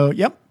So,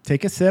 yep,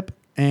 take a sip.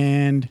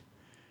 And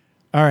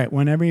all right,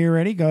 whenever you're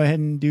ready, go ahead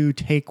and do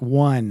take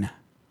one.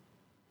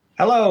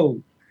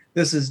 Hello,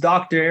 this is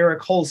Dr.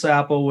 Eric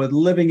Holsapple with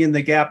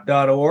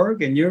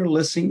livinginthegap.org, and you're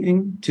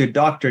listening to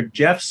Dr.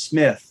 Jeff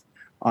Smith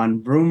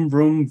on Vroom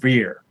Vroom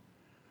Veer.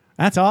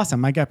 That's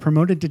awesome. I got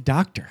promoted to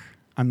doctor.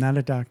 I'm not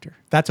a doctor.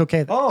 That's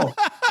okay, though.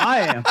 Oh, I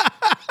am.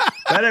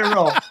 Let it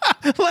roll.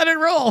 Let it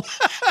roll.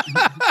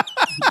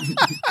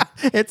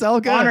 It's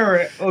all good.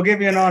 Honorary. We'll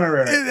give you an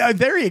honorary.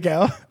 There you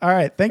go. All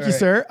right. Thank you,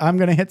 sir. I'm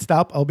going to hit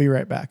stop. I'll be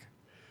right back.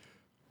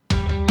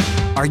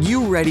 Are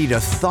you ready to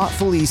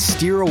thoughtfully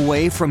steer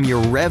away from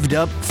your revved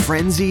up,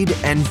 frenzied,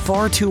 and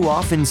far too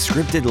often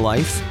scripted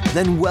life?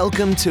 Then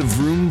welcome to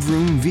Vroom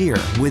Vroom Veer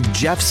with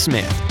Jeff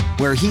Smith,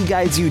 where he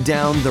guides you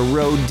down the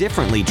road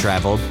differently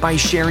traveled by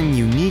sharing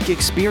unique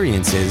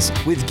experiences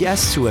with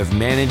guests who have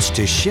managed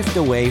to shift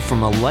away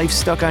from a life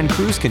stuck on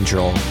cruise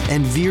control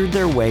and veered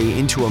their way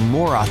into a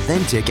more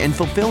authentic and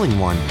fulfilling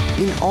one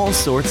in all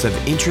sorts of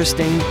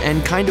interesting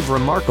and kind of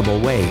remarkable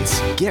ways.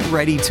 Get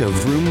ready to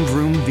Vroom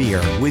Vroom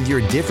Veer with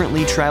your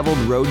differently traveled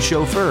road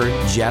chauffeur,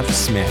 Jeff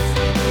Smith.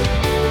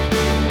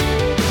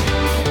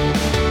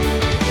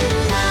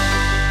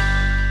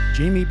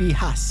 Jamie B.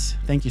 Huss,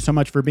 thank you so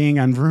much for being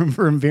on Vroom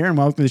Vroom Veer and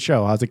welcome to the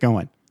show. How's it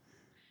going?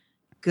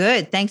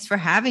 Good. Thanks for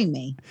having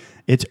me.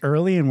 It's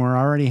early and we're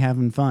already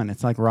having fun.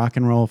 It's like Rock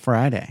and Roll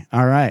Friday.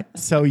 All right.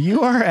 So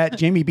you are at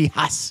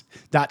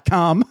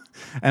jamiebhuss.com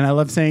and I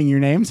love saying your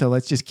name. So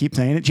let's just keep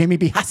saying it. Jamie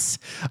B. Huss.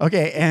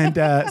 Okay.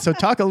 And so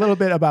talk a little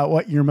bit about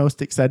what you're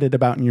most excited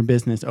about in your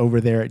business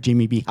over there at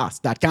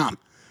jamiebhuss.com.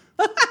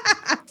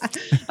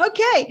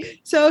 Okay.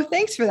 So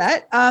thanks for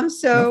that.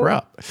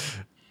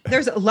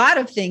 There's a lot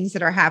of things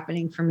that are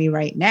happening for me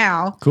right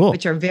now, cool,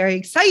 which are very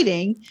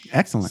exciting.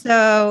 Excellent.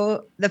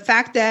 So the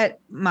fact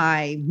that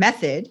my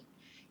method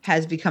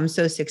has become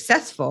so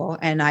successful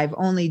and I've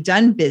only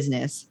done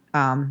business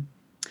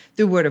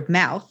through word of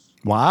mouth.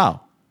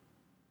 Wow.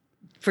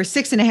 For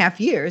 6.5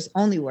 years,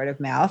 only word of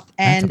mouth.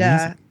 That's and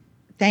amazing.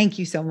 Thank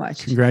you so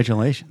much.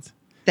 Congratulations.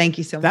 Thank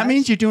you so much. That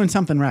means you're doing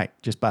something right,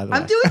 just by the way.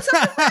 I'm doing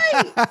something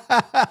right.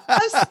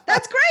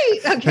 That's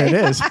great. Okay. It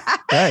is.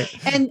 Right.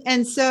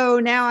 And so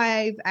now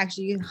I've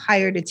actually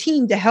hired a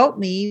team to help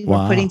me.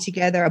 Wow. We're putting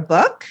together a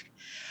book.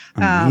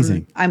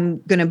 Amazing. I'm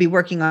going to be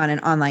working on an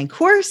online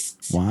course.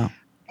 Wow.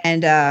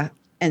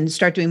 And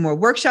start doing more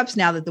workshops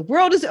now that the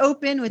world is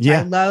open, which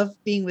I love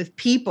being with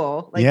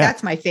people. Like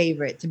that's my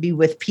favorite, to be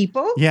with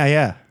people. Yeah.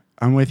 Yeah.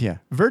 I'm with you.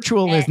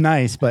 Virtual is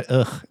nice, but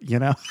you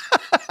know.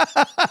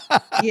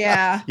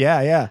 Yeah.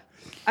 Yeah.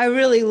 I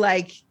really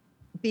like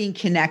being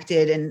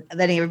connected and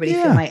letting everybody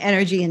feel my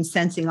energy and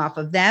sensing off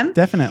of them.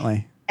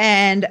 Definitely.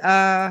 And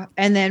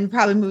then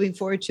probably moving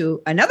forward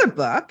to another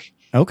book.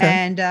 Okay.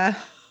 And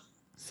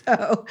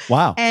so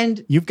wow.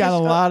 And you've got a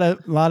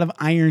lot of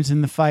irons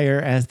in the fire,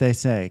 as they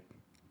say.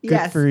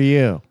 Good for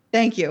you.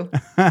 Thank you.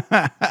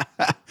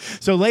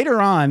 So later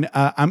on,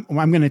 I'm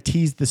going to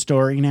tease the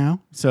story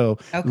now. So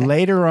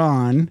later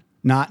on,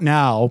 not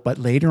now, but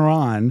later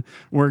on,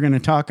 we're going to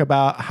talk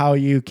about how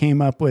you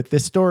came up with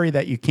this story,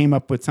 that you came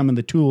up with some of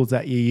the tools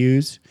that you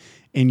use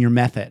in your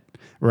method,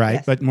 right?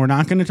 Yes. But we're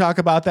not going to talk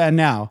about that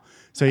now.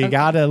 So you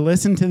got to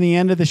listen to the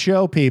end of the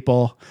show,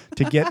 people,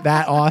 to get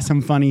that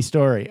awesome, funny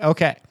story.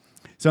 Okay.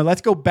 So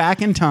let's go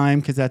back in time,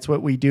 because that's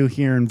what we do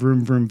here in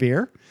Vroom Vroom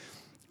Veer.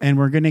 And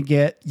we're going to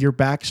get your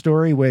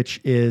backstory, which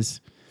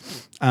is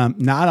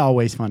not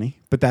always funny,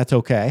 but that's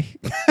okay.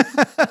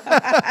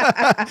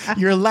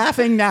 You're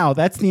laughing now.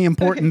 That's the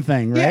important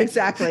thing, right? Yeah,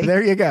 exactly.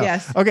 There you go.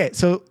 Yes. Okay,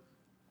 so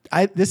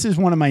this is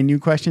one of my new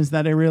questions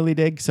that I really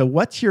dig. So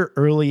what's your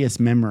earliest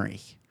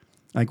memory?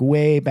 Like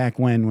way back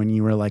when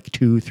you were like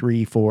 2,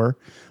 3, 4?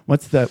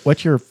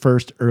 What's your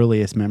first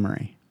earliest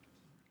memory?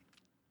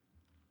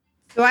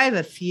 So I have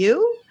a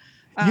few.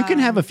 You can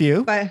have a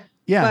few. But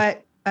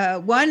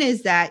one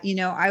is that,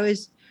 I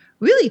was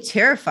really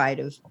terrified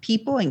of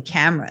people and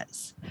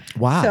cameras.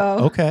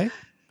 Wow.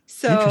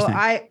 So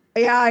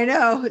I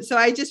know. So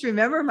I just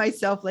remember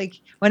myself, like,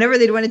 whenever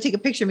they'd want to take a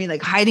picture of me,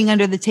 like hiding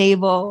under the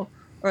table,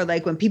 or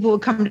like when people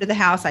would come to the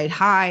house, I'd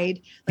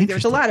hide. Like there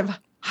was a lot of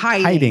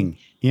hiding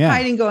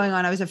going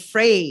on. I was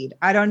afraid.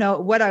 I don't know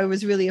what I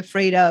was really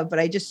afraid of, but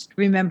I just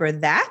remember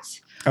that.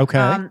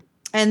 Okay.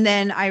 And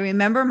then I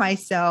remember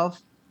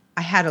myself,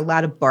 I had a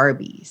lot of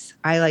Barbies.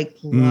 I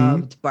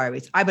loved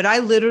Barbies. But I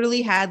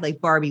literally had like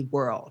Barbie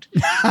World.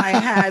 I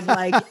had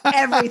like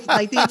everything,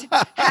 like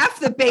half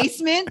the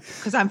basement,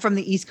 because I'm from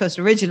the East Coast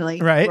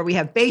originally, right, where we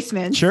have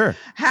basements. Sure.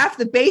 Half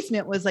the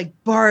basement was like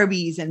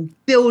Barbies and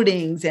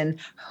buildings and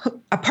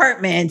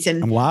apartments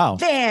and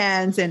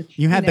vans. And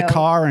you had the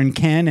car and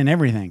Ken and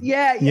everything.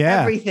 Yeah.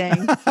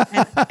 Everything.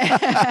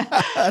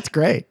 That's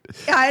great.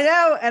 I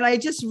know. And I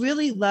just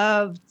really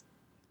loved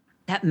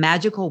that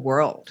magical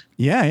world.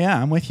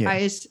 Yeah, I'm with you.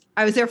 I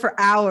was there for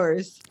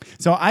hours.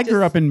 So I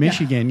grew up in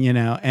Michigan,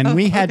 and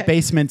we had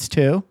basements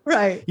too.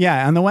 Right.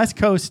 Yeah, on the West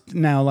Coast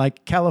now,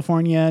 like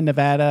California,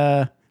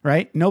 Nevada,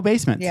 right? No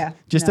basements. Yeah.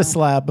 Just a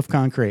slab of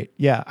concrete.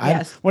 Yeah.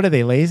 Yes. What are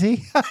they,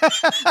 lazy?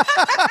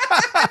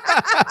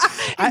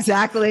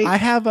 Exactly. I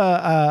have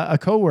a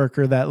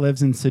coworker that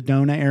lives in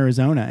Sedona,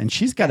 Arizona, and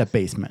she's got a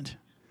basement.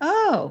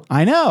 Oh,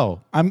 I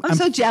know. I'm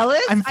so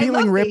jealous. I'm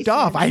feeling ripped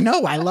off. I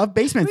know. I love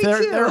basements.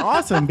 They're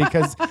awesome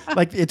because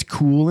like it's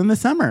cool in the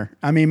summer.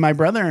 I mean, my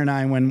brother and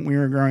I, when we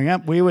were growing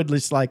up, we would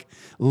just like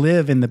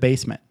live in the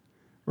basement.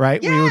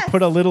 Right. Yes. We would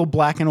put a little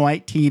black and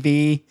white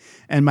TV,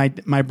 and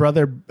my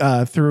brother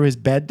threw his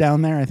bed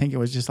down there. I think it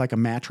was just like a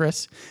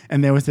mattress.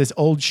 And there was this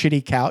old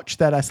shitty couch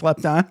that I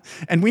slept on.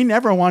 And we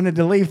never wanted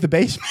to leave the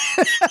basement.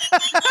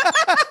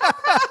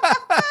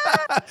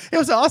 It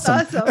was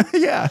awesome.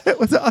 Yeah, it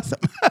was awesome.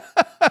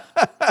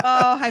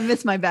 Oh, I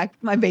miss my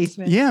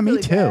basement. Yeah, me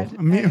really too. Bad.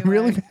 Anyway.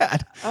 Really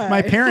bad.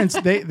 My parents,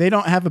 they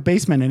don't have a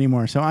basement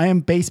anymore. So I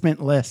am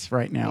basementless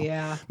right now.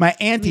 Yeah. My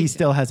auntie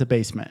still has a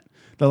basement.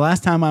 The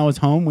last time I was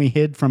home, we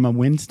hid from a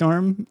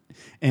windstorm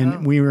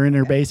and we were in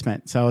her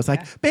basement. So I was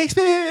like,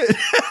 basement.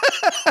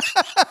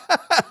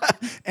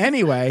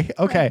 Anyway,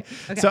 okay.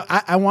 So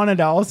I wanted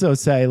to also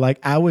say, like,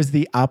 I was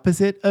the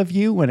opposite of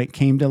you when it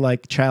came to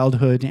like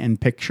childhood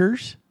and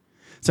pictures.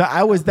 So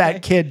I was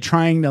that kid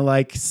trying to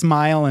like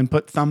smile and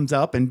put thumbs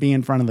up and be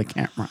in front of the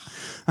camera.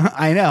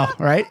 I know,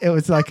 right? It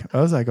was like,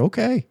 I was like,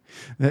 okay.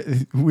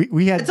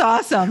 We had, it's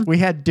awesome. We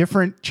had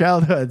different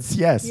childhoods.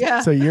 Yes.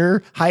 Yeah. So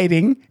you're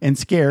hiding and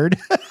scared.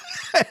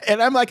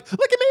 And I'm like,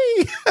 look at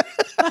me.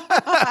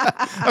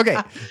 Okay.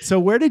 So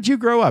where did you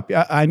grow up?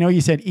 I know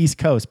you said East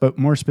Coast, but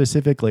more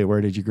specifically,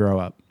 where did you grow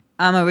up?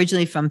 I'm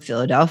originally from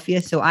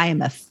Philadelphia, so I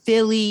am a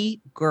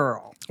Philly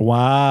girl.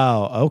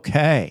 Wow.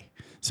 Okay.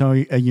 So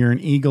you're an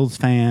Eagles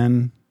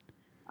fan.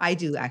 I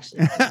do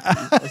actually.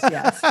 Eagles,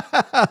 yes.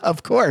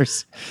 Of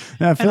course.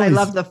 And I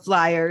love the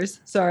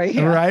Flyers. Sorry.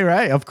 Yeah.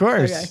 Right. Of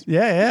course.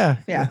 Okay.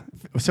 Yeah.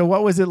 So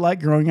what was it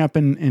like growing up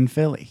in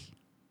Philly?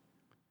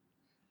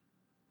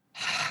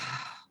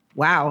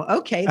 Wow.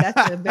 Okay.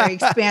 That's a very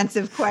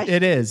expansive question.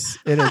 It is.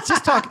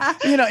 Just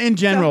talk, in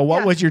general,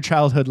 what was your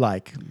childhood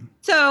like?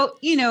 So,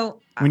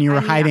 when you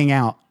were hiding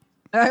out.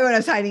 When I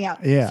was hiding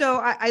out. Yeah. So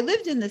I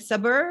lived in the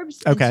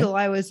suburbs until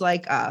I was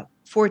like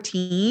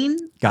 14.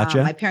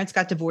 Gotcha. My parents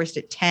got divorced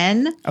at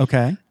 10.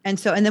 Okay. And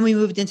then we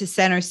moved into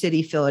Center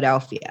City,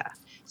 Philadelphia.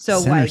 So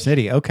Center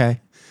City.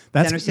 Okay.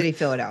 Center City,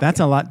 Philadelphia.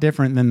 That's a lot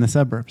different than the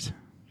suburbs.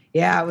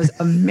 Yeah, it was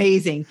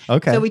amazing.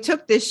 Okay. So we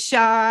took this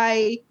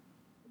shy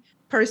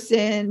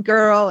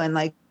girl and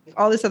like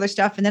all this other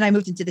stuff. And then I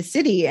moved into the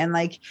city and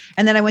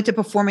then I went to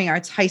Performing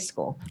Arts High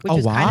School, which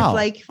was kind of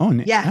like,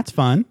 that's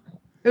fun.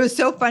 It was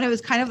so fun. It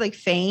was kind of like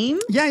Fame.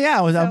 Yeah.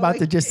 I was about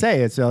to just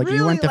say it. So like really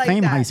you went to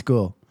Fame High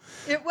School.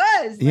 It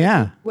was.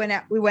 Yeah.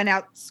 We went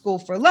out to school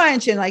for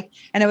lunch and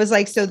it was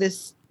like, so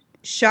this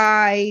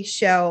shy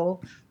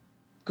shell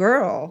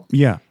girl.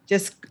 Yeah.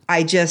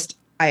 I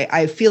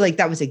feel like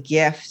that was a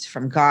gift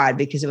from God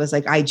because it was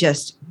like, I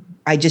just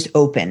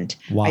opened.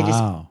 Wow. I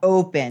just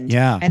opened.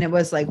 Yeah. And it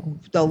was like,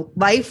 the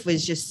life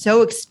was just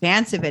so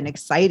expansive and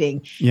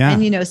exciting. Yeah.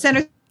 And,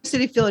 Center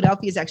City,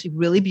 Philadelphia is actually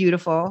really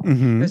beautiful.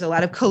 Mm-hmm. There's a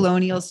lot of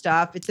colonial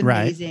stuff. It's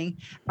amazing.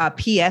 Right.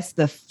 P.S.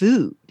 The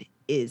food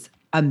is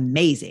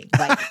amazing.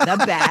 Like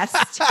the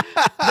best.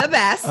 The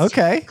best.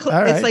 Okay. All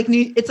right. It's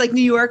like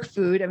New York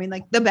food. I mean,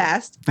 like the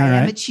best. I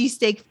am a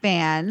cheesesteak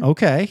fan.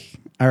 Okay.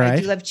 All right.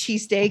 I do love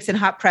cheesesteaks and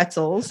hot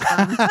pretzels.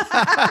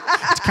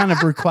 It's kind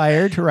of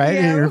required, right?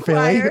 Yeah, You're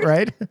Philly,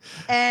 right?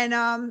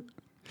 And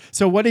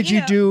so what did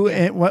you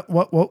do?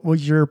 What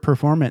was your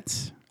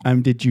performance?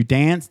 Did you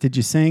dance? Did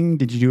you sing?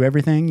 Did you do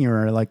everything? You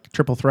were like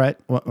triple threat?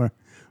 Well,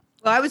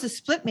 I was a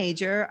split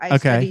major. I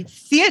studied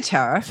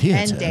theater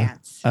and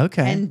dance.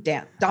 Okay. And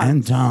dance.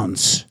 And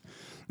dance.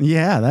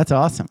 Yeah, that's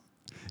awesome.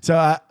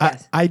 So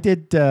I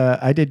did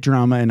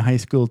drama in high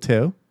school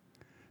too.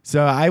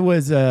 So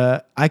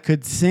I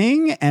could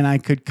sing and I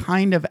could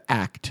kind of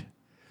act,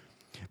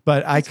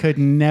 but I could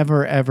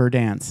never, ever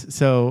dance.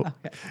 So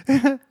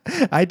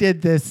I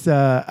did this.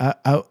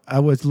 I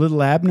was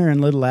Little Abner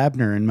and Little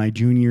Abner in my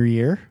junior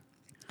year.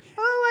 Oh,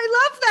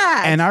 I love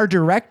that. And our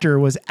director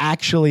was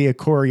actually a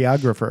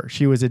choreographer.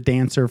 She was a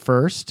dancer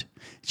first.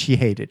 She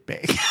hated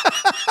me.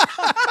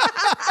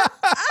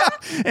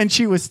 And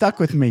she was stuck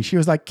with me. She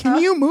was like,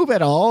 can you move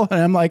at all? And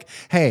I'm like,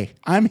 hey,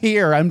 I'm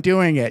here. I'm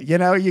doing it. You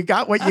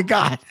got what you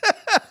got.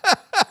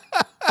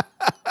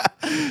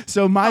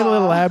 So my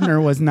Little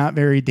Abner was not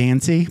very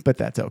dancey, but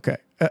that's okay.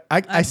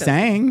 I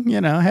sang,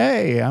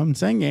 hey, I'm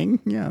singing.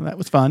 Yeah, that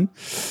was fun.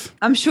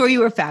 I'm sure you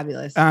were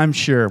fabulous. I'm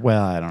sure.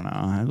 Well, I don't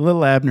know.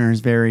 Little Abner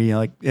is very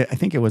I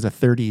think it was a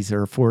 30s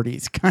or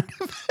 40s kind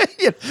of,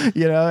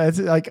 it's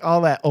like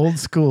all that old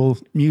school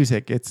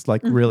music. It's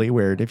like really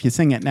weird. If you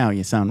sing it now,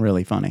 you sound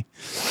really funny.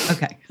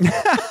 Okay.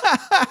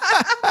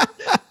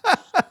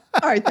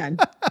 All right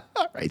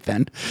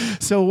then.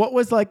 So what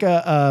was like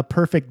a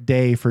perfect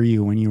day for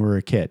you when you were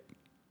a kid?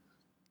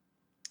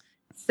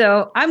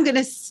 So I'm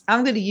gonna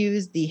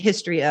use the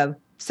history of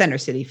Center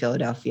City,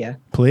 Philadelphia,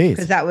 please,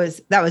 because that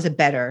was a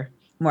better,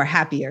 more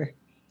happier,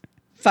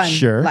 fun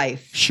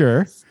life.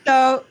 Sure.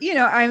 So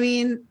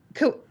in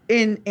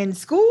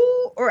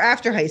school or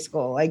after high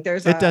school. Like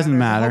it doesn't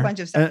matter. A whole bunch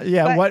of stuff.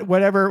 But,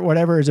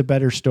 whatever is a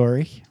better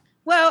story.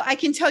 Well, I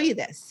can tell you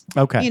this.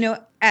 Okay. You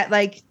know, at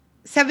like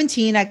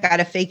 17, I got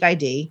a fake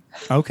ID.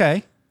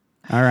 Okay.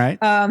 All right.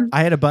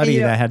 I had a buddy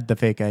that had the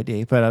fake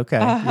ID, but okay.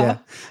 Yeah.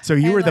 So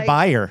you were the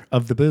buyer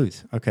of the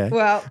booze. Okay.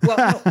 Well,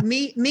 no,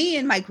 me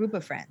and my group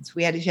of friends,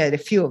 we had a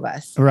few of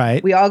us.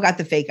 Right. We all got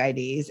the fake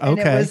IDs. And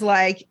it was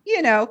like,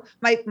 you know,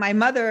 my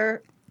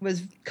mother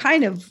was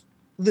kind of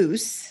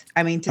loose.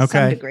 I mean, to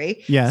some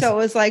degree. Yes. So it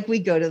was like we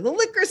go to the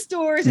liquor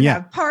stores and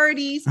have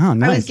parties. Oh,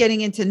 nice. I was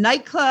getting into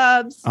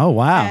nightclubs. Oh,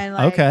 wow. And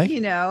like,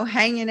 you know,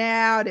 hanging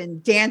out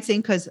and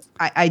dancing because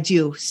I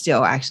do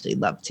still actually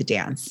love to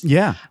dance.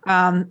 Yeah.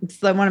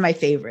 It's like one of my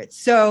favorites.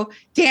 So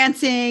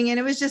dancing, and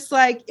it was just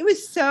like, it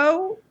was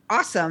so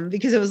awesome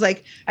because it was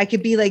like I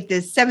could be like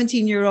this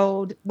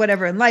 17-year-old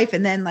whatever in life,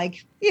 and then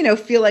like, you know,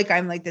 feel like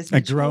I'm like this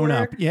mature, grown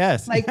up.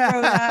 Yes. Like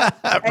grown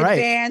up, right.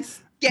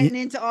 Advanced. Getting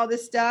into all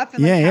this stuff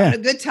and like having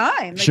a good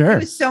time. Like, sure. It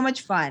was so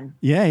much fun.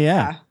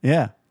 Yeah.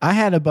 I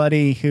had a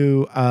buddy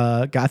who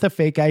got the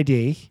fake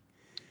ID,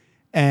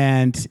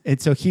 and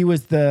so he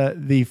was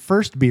the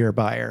first beer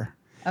buyer.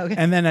 Okay.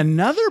 And then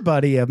another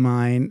buddy of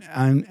mine,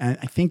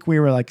 I think we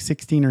were like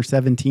 16 or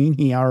 17.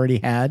 He already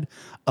had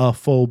a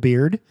full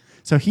beard,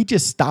 so he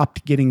just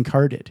stopped getting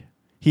carded.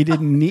 He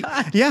didn't need,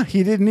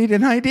 he didn't need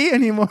an ID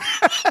anymore.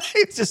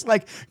 It's just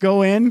like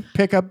go in,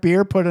 pick up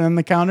beer, put it on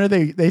the counter.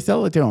 They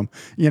sell it to him,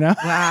 you know?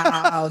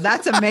 Wow.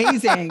 That's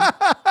amazing.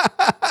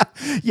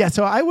 Yeah.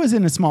 So I was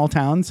in a small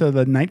town. So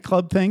the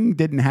nightclub thing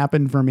didn't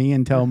happen for me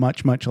until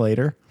much, much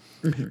later.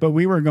 Mm-hmm. But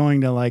we were going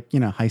to like, you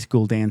know, high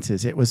school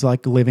dances. It was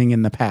like living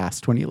in the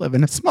past when you live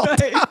in a small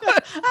town.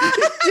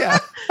 Yeah.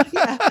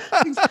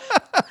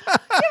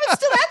 But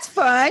still, that's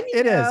fun.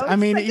 It is. I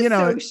mean, like you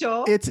know,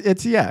 social.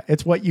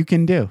 it's what you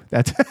can do.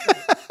 That's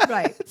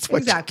right.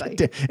 Exactly.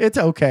 It's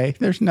okay.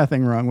 There's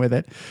nothing wrong with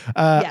it.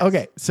 Yes.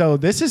 Okay. So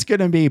this is going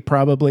to be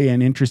probably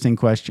an interesting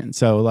question.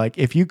 So like,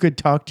 if you could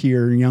talk to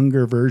your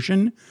younger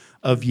version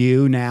of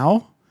you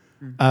now,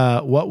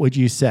 what would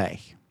you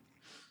say?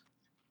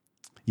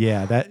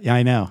 Yeah,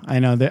 I know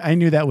that I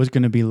knew that was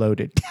going to be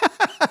loaded.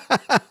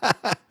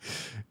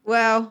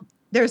 Well,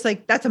 that's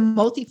a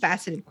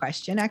multifaceted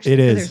question, actually. It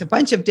is. There's a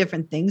bunch of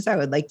different things I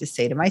would like to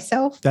say to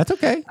myself. That's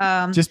okay.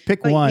 Just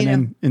pick one, you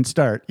know, and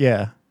start.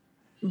 Yeah.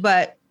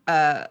 But,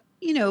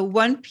 you know,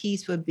 one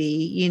piece would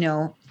be, you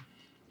know,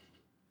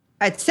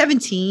 at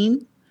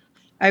 17,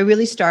 I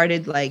really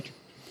started like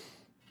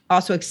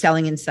also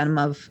excelling in some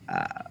of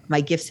my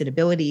gifts and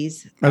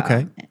abilities.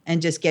 Okay.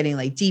 And just getting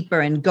like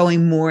deeper and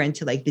going more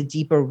into like the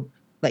deeper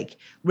like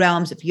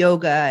realms of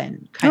yoga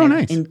and kind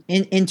of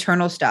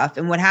internal stuff.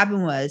 And what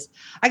happened was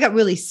I got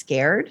really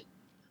scared.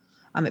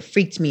 It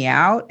freaked me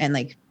out. And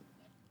like,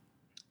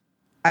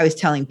 I was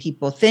telling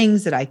people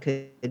things that I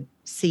could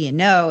see and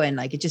know, and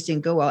like, it just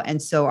didn't go well.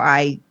 And so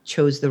I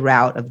chose the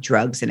route of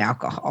drugs and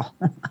alcohol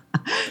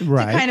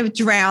right. to kind of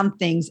drown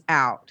things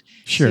out,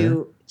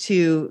 sure.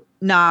 to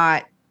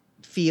not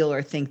feel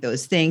or think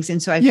those things.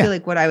 And so I feel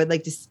like what I would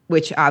like to,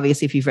 which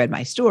obviously if you've read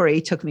my story,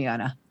 took me on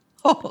a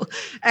whole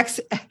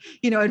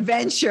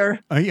adventure.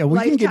 Oh yeah, we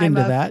can get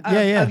into that.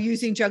 Of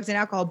using drugs and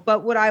alcohol.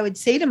 But what I would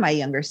say to my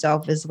younger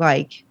self is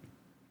like,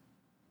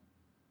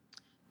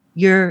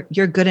 you're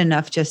good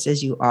enough just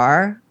as you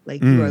are.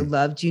 Like you are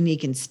loved,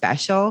 unique, and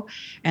special.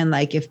 And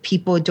like if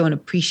people don't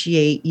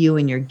appreciate you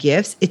and your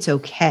gifts, it's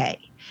okay.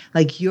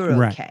 Like you're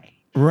okay.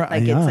 Right.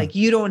 Like it's like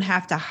you don't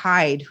have to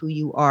hide who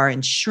you are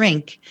and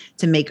shrink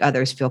to make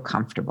others feel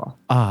comfortable.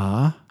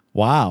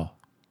 Wow.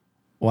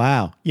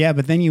 Yeah,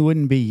 but then you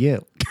wouldn't be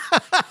you.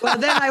 Well,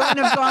 then I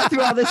wouldn't have gone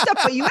through all this stuff.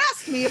 But you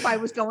asked me if I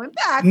was going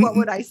back, what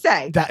would I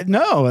say?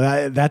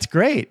 That's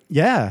great.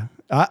 Yeah.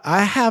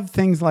 I have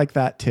things like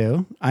that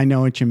too. I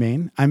know what you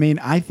mean. I mean,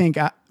 I think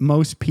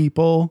most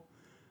people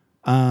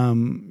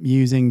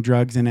using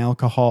drugs and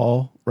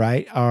alcohol,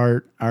 right,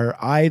 are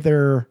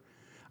either,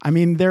 I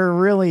mean, they're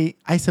really,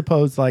 I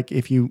suppose, like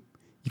if you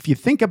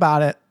think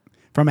about it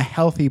from a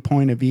healthy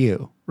point of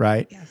view,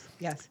 right?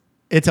 Yes.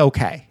 It's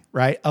okay.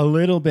 Right? A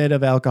little bit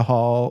of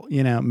alcohol,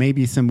 you know,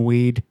 maybe some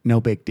weed,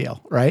 no big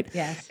deal, right?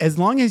 Yes. As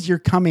long as you're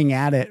coming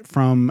at it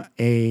from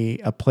a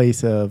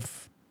place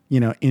of,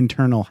 you know,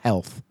 internal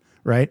health,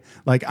 right?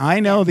 Like I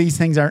know these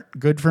things aren't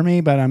good for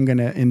me, but I'm going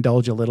to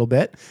indulge a little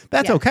bit.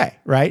 That's okay,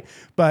 right?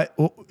 But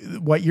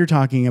what you're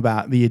talking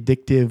about, the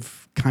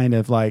addictive kind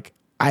of like,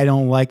 I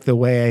don't like the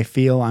way I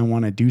feel, I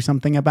want to do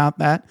something about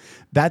that.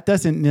 That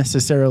doesn't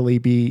necessarily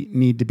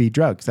need to be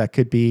drugs. That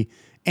could be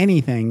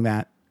anything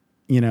that,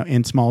 you know,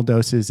 in small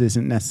doses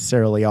isn't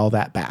necessarily all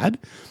that bad,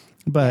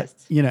 but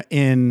you know,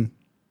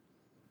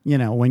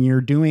 when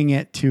you're doing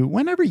it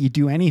whenever you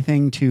do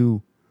anything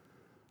to,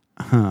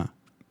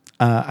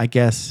 I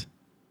guess,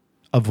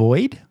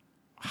 avoid,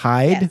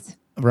 hide,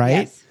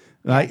 right? Yes.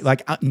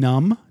 Like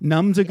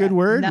numb's a good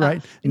word,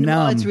 right?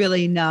 No, it's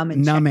really numb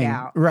and numbing, check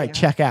out. Right. Yeah.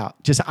 Check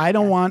out. Just, I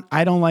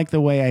don't like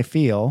the way I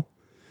feel.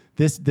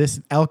 this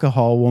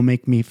alcohol will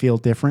make me feel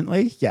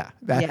differently. Yeah.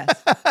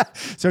 Yes.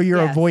 So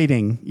you're Yes.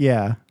 avoiding.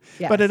 Yeah.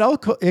 Yes. But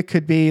it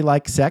could be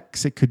like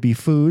sex. It could be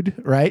food,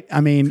 right?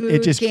 I mean, Food,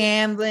 it just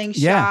gambling,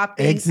 Yeah,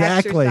 shopping,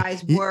 exactly.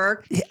 exercise,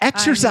 work.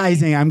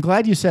 exercising. I'm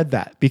glad you said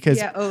that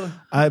because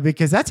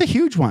because that's a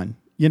huge one.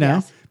 You know,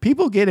 Yes.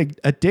 people get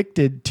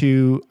addicted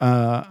to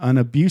an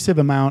abusive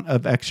amount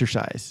of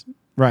exercise,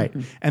 right?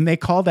 And they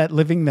call that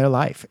living their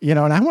life. You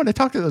know, and I want to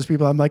talk to those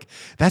people. I'm like,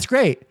 that's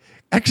great.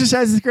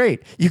 Exercise is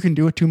great. You can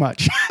do it too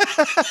much.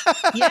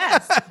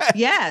 Yes.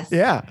 Yes.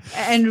 Yeah.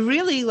 And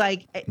really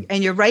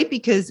and you're right,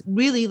 because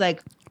really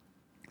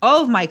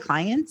all of my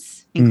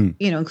clients,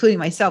 including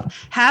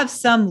myself, have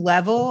some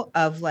level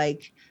of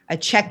like a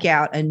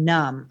checkout, a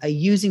numb, a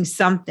using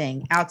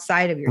something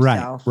outside of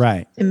yourself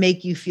right. to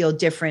make you feel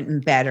different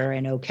and better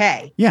and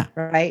okay. Yeah.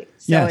 Right.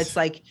 So Yes. it's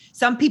like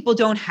some people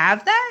don't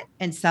have that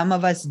and some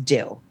of us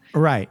do.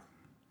 Right.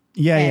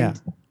 Yeah.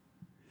 And- yeah.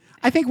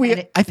 I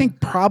think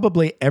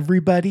probably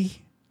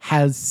everybody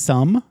has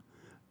some,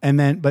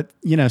 but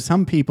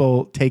some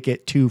people take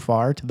it too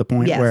far to the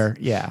point Yes. where,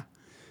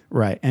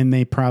 right. And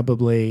they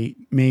probably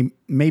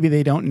maybe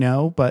they don't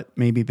know, but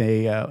maybe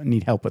they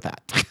need help with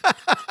that.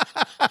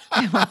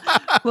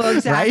 Well,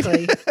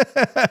 exactly.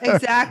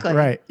 Exactly.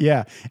 Right.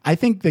 Yeah. I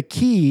think the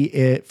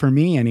key for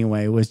me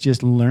anyway was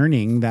just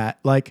learning that,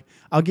 like,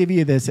 I'll give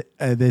you this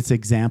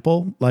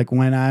example. Like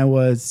when I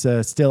was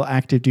still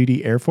active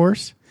duty Air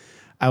Force,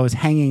 I was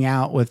hanging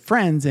out with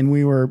friends and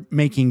we were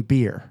making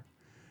beer.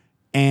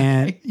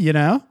 And,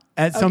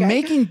 so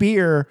making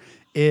beer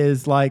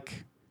is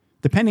like,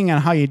 depending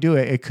on how you do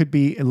it, it could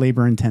be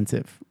labor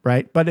intensive,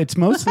 right? But it's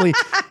mostly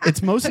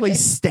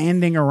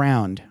standing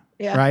around,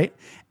 right?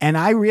 And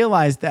I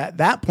realized at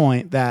that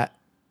point that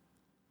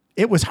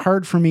it was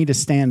hard for me to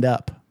stand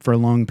up for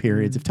long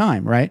periods of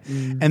time, right?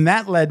 And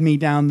that led me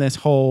down this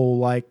whole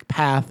like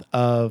path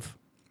of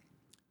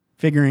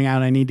figuring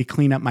out I need to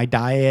clean up my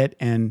diet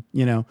and,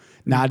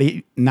 not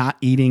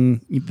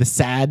eating the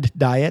SAD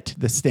diet,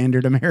 the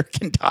standard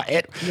American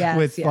diet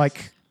with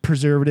like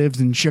preservatives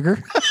and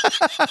sugar.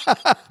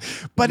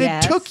 But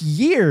it took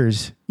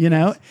years,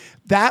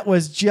 that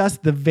was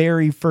just the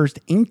very first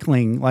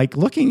inkling, like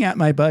looking at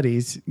my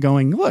buddies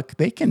going, look,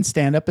 they can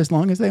stand up as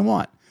long as they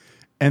want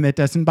and it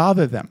doesn't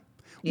bother them.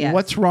 Yes.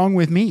 What's wrong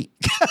with me?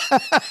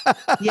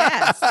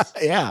 Yes.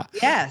 Yeah.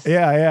 Yes.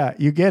 Yeah.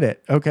 You get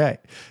it. Okay.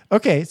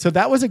 So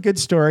that was a good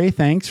story.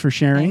 Thanks for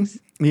sharing. Thanks.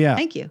 Yeah.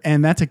 Thank you.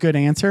 And that's a good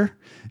answer.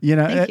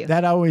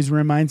 That always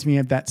reminds me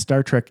of that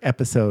Star Trek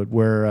episode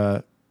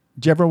where,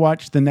 did you ever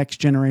watch the Next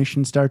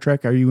Generation Star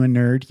Trek? Are you a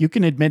nerd? You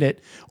can admit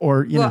it,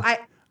 or I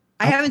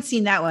haven't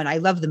seen that one. I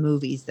love the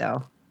movies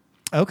though.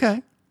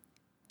 Okay.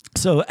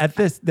 So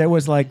there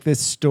was like this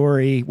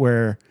story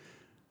where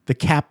the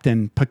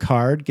captain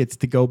Picard gets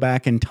to go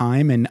back in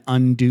time and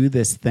undo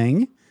this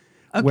thing,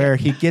 where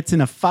he gets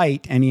in a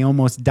fight and he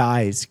almost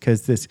dies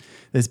because this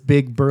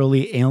big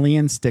burly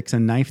alien sticks a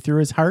knife through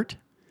his heart,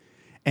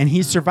 and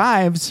he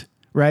survives.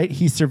 Right?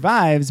 He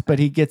survives, but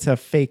he gets a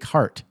fake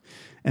heart.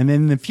 And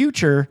then in the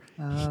future,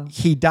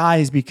 he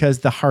dies because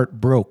the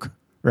heart broke,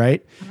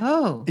 right?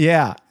 Oh.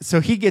 Yeah. So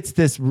he gets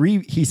this,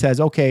 he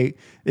says, okay,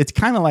 it's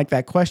kind of like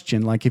that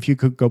question. Like if you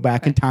could go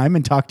back in time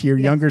and talk to your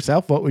younger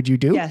self, what would you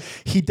do?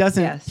 Yes. He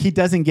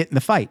doesn't get in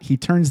the fight. He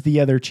turns the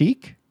other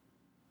cheek.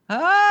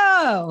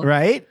 Oh.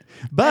 Right?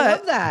 But I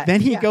love that.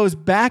 Then he goes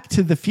back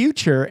to the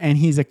future and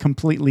he's a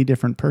completely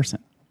different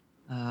person.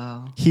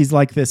 Oh. He's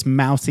like this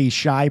mousy,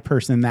 shy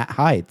person that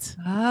hides.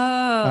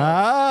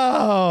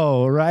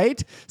 Oh,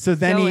 right. So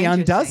then he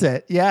undoes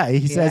it. Yeah.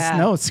 He says,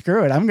 no,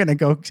 screw it. I'm going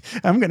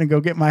to go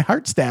get my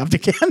heart stabbed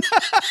again.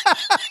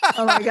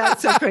 Oh my God.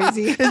 So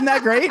crazy. Isn't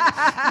that great?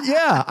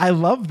 Yeah. I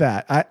love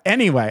that.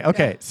 Anyway.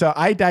 Okay. So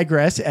I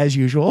digress as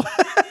usual.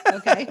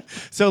 Okay.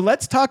 So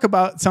let's talk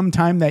about some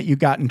time that you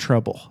got in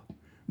trouble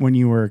when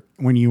you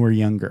were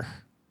younger.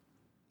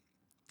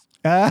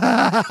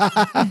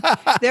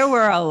 There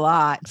were a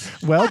lot.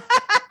 Well,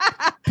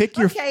 pick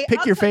your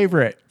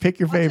favorite. Pick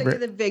your favorite.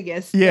 The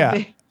biggest.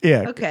 Yeah.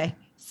 Yeah. Okay.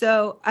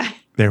 So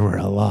there were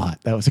a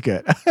lot. That was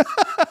good.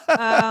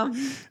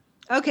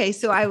 Okay.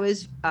 So I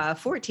was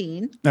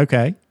 14.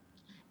 Okay.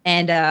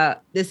 And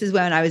this is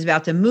when I was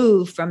about to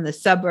move from the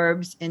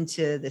suburbs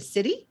into the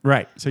city.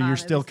 Right. So you're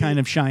still kind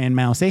of shy and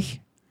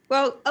mousy.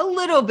 Well, a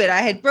little bit.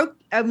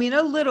 A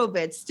little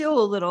bit, still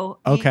a little.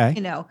 Okay.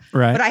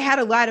 Right. But I had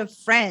a lot of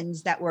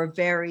friends that were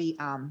very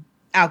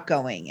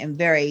outgoing and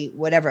very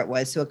whatever it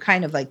was. So it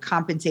kind of like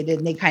compensated,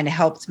 and they kind of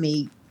helped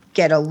me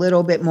get a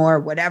little bit more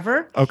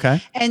whatever. Okay.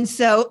 And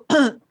so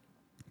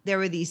there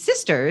were these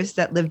sisters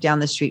that lived down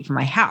the street from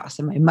my house.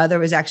 And my mother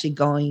was actually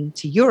going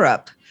to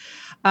Europe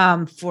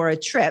for a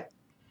trip.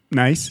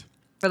 Nice.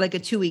 For like a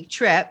 2-week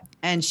trip.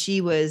 And she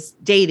was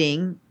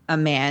dating a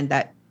man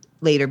that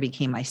later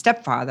became my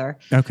stepfather.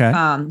 Okay.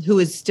 Who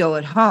was still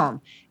at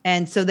home.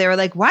 And so they were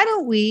like, why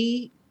don't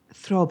we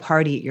throw a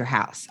party at your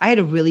house? I had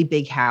a really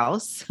big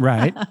house.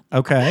 Right.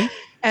 Okay.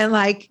 And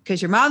like,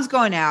 because your mom's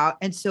going out.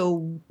 And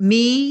so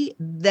me,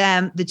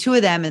 them, the two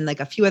of them, and like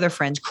a few other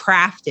friends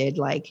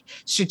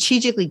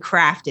strategically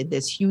crafted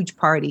this huge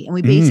party. And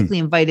we basically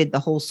invited the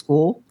whole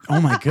school. Oh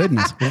my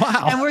goodness.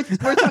 Wow. And we're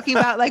talking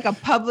about like a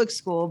public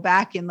school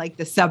back in like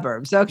the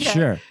suburbs. Okay.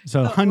 Sure.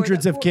 So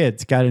hundreds of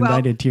kids got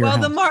invited to your house.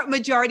 Well, the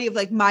majority of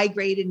like my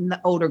grade and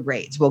the older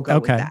grades will go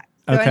with that.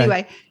 So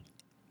anyway,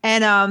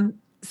 and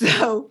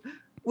so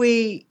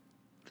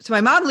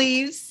my mom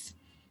leaves.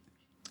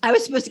 I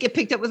was supposed to get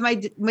picked up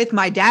with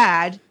my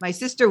dad. My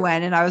sister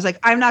went, and I was like,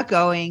 I'm not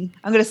going.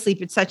 I'm going to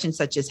sleep at such and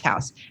such's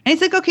house. And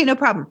he's like, okay, no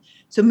problem.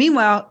 So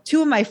meanwhile,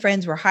 two of my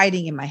friends were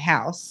hiding in my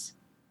house,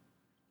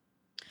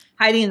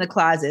 hiding in the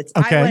closets.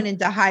 Okay. I went in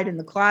to hide in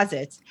the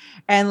closets.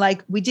 And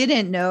like, we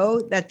didn't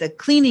know that the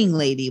cleaning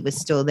lady was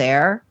still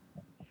there.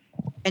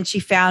 And she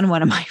found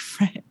one of my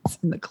friends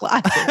in the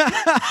closet.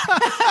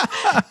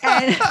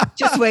 And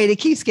just wait, it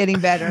keeps getting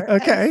better.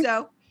 Okay. And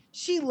so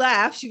she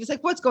left. She was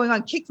like, what's going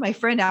on? Kicked my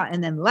friend out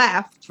and then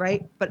left.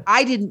 Right. But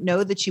I didn't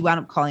know that she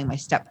wound up calling my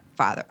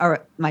stepfather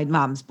or my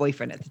mom's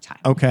boyfriend at the time.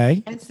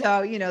 Okay. And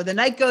so, the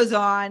night goes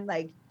on,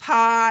 like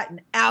pot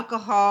and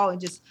alcohol and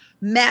just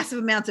massive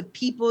amounts of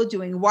people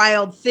doing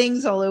wild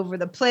things all over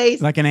the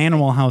place. Like an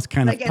Animal House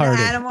kind of party. Like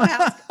an Animal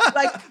House.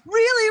 Like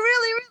really,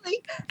 really,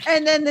 really.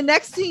 And then the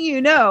next thing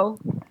you know,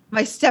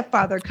 my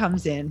stepfather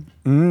comes in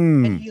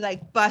and he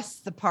like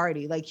busts the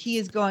party. Like he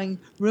is going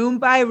room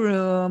by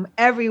room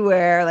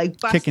everywhere, like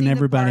kicking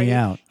everybody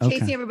out,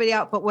 chasing everybody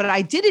out. But what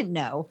I didn't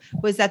know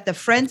was that the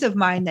friends of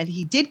mine that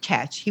he did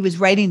catch, he was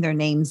writing their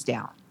names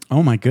down.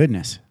 Oh my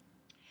goodness.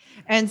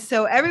 And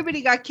so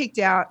everybody got kicked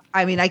out.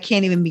 I mean, I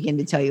can't even begin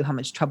to tell you how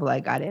much trouble I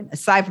got in,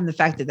 aside from the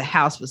fact that the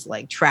house was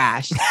like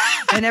trashed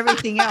and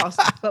everything else.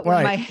 But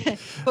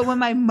when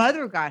my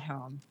mother got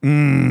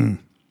home,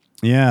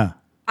 yeah,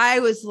 I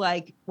was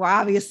like, well,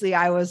 obviously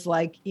I was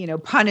like,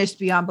 punished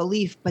beyond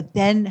belief. But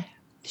then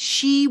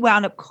she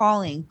wound up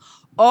calling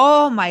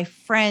all my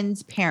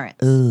friends'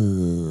 parents.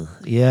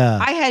 Yeah.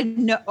 I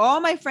had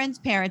all my friends'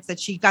 parents that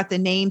she got the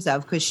names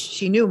of because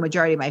she knew a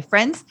majority of my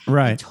friends.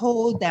 Right. And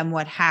told them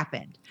what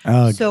happened.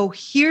 So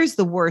here's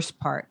the worst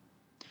part.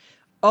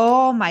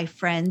 All my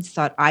friends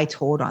thought I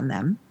told on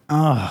them.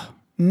 Oh,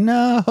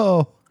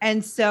 no.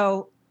 And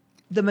so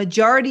the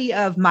majority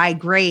of my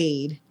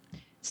grade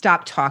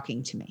stopped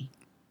talking to me.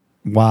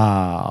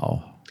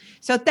 Wow.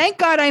 So thank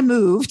God I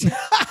moved. Thank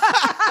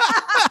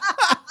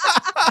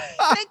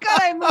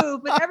God I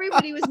moved, but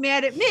everybody was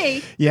mad at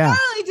me. Yeah. Not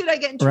only did I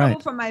get in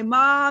trouble from my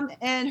mom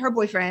and her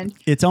boyfriend.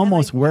 It's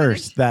almost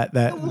worse.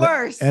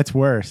 Worse. That's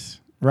worse.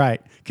 Right.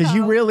 Because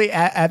you really,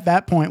 at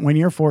that point, when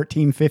you're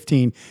 14,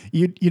 15,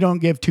 you don't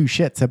give two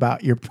shits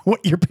about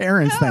what your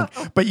parents think.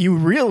 But you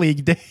really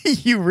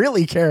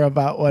care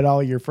about what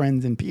all your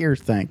friends and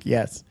peers think.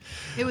 Yes.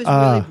 It was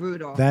really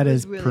brutal. That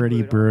is really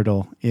pretty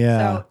brutal.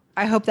 Yeah. So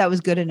I hope that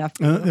was good enough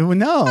for you.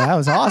 No, that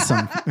was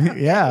awesome.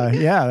 Yeah,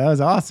 that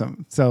was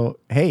awesome. So,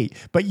 hey,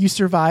 but you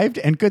survived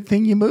and good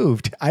thing you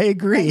moved. I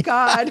agree. Thank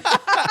God.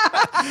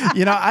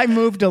 I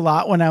moved a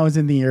lot when I was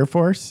in the Air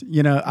Force.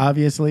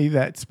 Obviously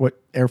that's what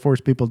Air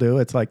Force people do.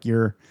 It's like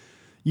you're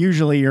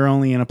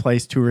only in a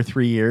place 2 or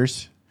 3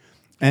 years.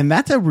 And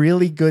that's a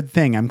really good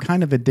thing. I'm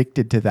kind of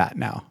addicted to that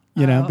now.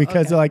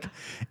 Because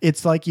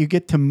it's like you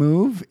get to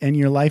move and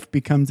your life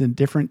becomes a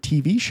different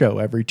TV show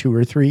every 2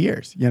 or 3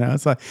 years.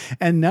 It's like,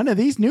 and none of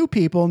these new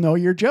people know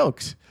your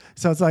jokes.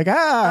 So it's like, new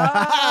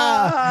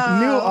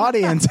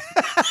audience.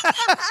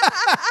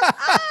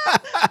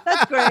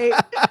 That's great.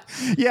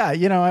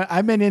 Yeah.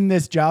 I've been in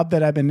this job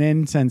that I've been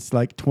in since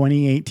like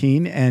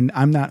 2018 and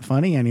I'm not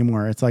funny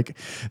anymore. It's like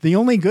the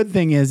only good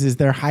thing is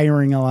they're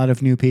hiring a lot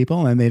of new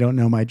people and they don't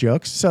know my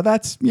jokes. So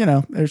that's,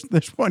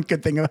 there's one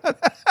good thing about it.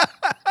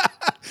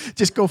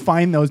 Just go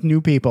find those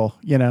new people,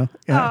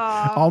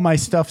 all my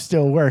stuff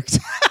still works.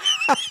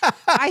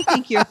 I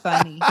think you're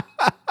funny.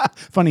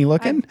 Funny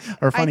looking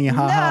or funny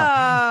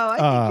ha-ha?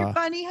 No, I think you're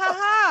funny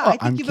ha-ha. I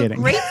think you have a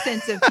great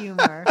sense of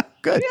humor.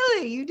 Good.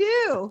 Really, you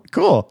do.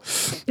 Cool.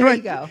 There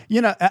you go.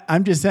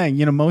 I'm just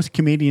saying, most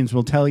comedians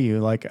will tell you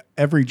like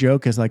every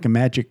joke is like a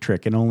magic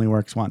trick. It only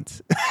works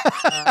once.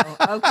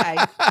 Okay.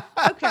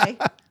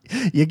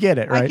 You get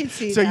it, right? I can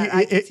see so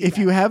that. If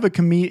you have a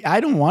comedian,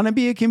 I don't want to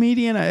be a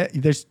comedian.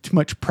 There's too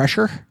much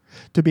pressure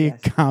to be a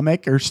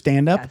comic or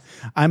stand up. Yes.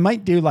 I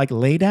might do like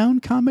lay down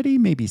comedy,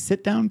 maybe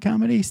sit down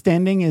comedy.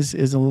 Standing is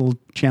a little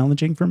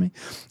challenging for me.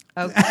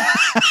 Okay.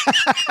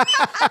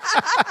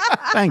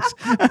 Thanks.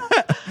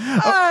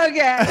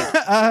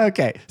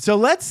 Okay. So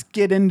let's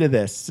get into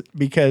this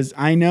because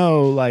I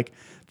know like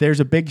there's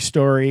a big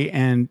story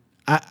and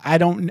I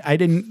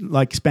didn't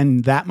like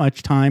spend that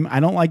much time. I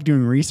don't like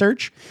doing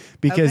research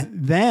because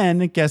then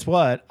guess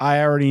what? I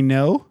already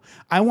know.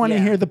 I want to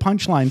hear the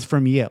punchlines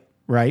from you,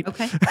 right?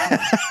 Okay.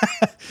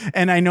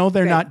 And I know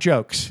they're not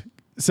jokes.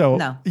 So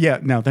no,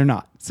 they're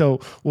not. So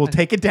we'll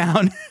take it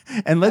down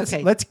and let's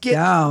get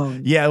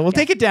down. Yeah, we'll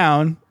take it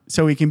down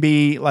so we can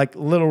be like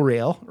little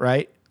real,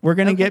 right? We're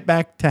going to get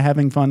back to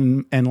having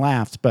fun and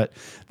laughs, but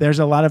there's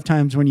a lot of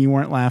times when you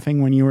weren't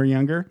laughing when you were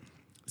younger.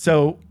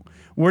 So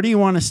where do you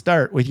want to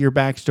start with your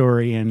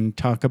backstory and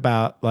talk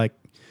about like,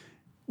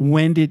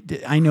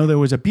 I know there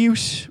was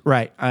abuse,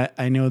 right?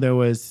 I know there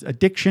was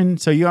addiction.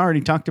 So you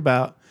already talked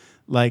about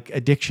like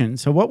addiction.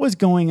 So what was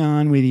going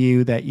on with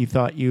you that you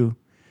thought you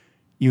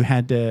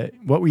had to,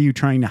 what were you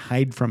trying to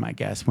hide from, I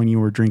guess, when you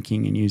were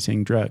drinking and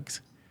using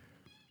drugs?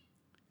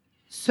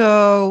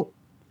 So,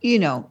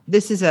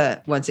 this is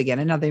once again,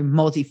 another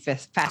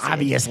multifaceted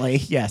obviously,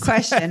 yes.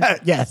 question.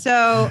 Yes.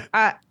 So,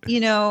 I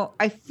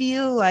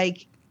feel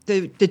like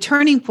the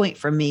turning point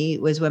for me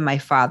was when my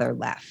father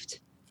left.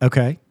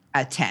 Okay.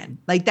 At 10.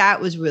 Like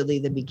that was really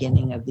the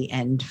beginning of the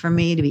end for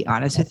me, to be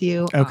honest with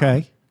you.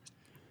 Okay.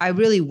 I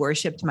really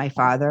worshiped my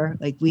father.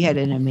 Like we had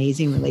an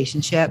amazing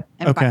relationship.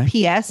 And okay.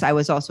 P.S. I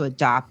was also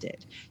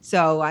adopted.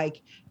 So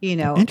like,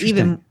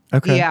 even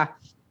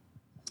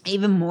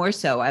even more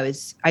so,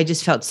 I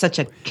just felt such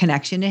a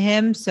connection to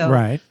him.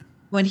 So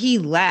when he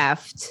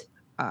left,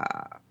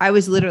 I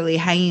was literally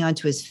hanging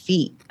onto his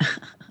feet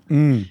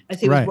as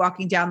he was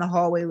walking down the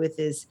hallway with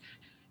his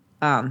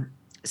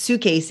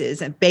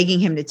suitcases and begging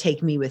him to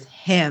take me with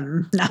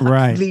him, not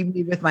leave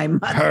me with my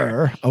mother.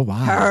 Her. Oh, wow.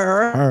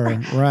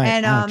 Her. Right.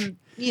 And, ouch.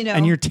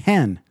 And you're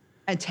 10.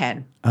 At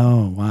 10.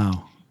 Oh,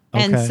 wow.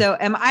 Okay. And so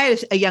I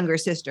had a younger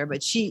sister,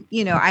 but she,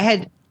 I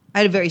had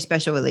a very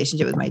special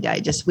relationship with my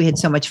dad. We had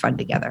so much fun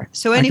together.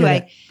 So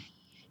anyway,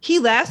 he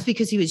left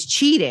because he was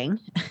cheating.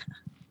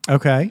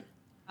 Okay.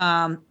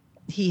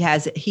 He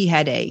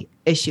had a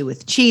issue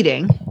with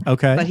cheating.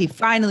 Okay. But he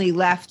finally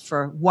left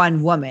for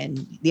one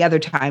woman. The other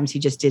times he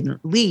just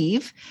didn't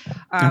leave.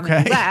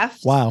 Okay. He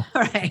left. Wow.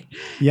 Right.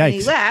 Yikes. And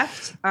he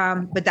left.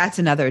 But that's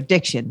another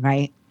addiction,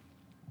 right?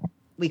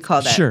 We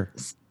call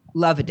that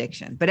love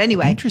addiction. But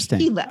anyway, interesting.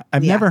 He left.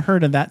 I've never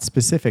heard of that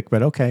specific,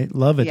 but okay.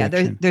 Love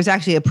addiction. Yeah, there's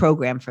actually a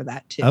program for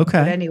that too. Okay.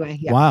 But anyway,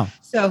 yeah. Wow.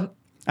 So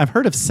I've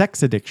heard of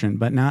sex addiction,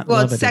 but not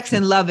love addiction. Well, it's sex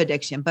and love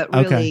addiction, but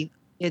really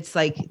it's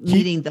like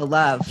needing the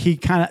love. He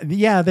kind of,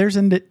 there's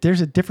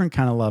a different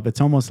kind of love. It's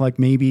almost like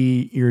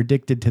maybe you're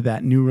addicted to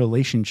that new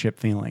relationship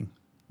feeling,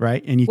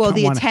 right? And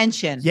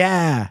attention.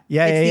 Yeah.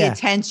 It's the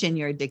attention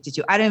you're addicted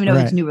to. I don't even know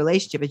if it's a new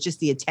relationship. It's just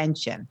the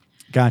attention.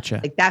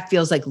 Gotcha. Like that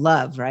feels like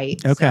love,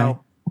 right? Okay.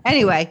 So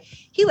anyway,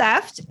 he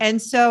left.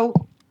 And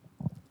so,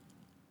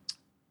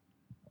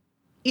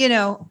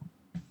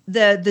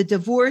 the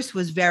divorce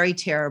was very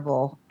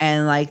terrible.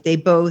 And like, they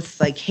both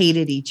like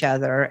hated each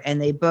other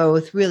and they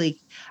both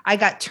I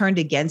got turned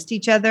against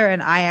each other.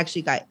 And I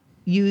actually got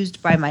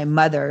used by my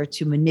mother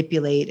to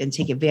manipulate and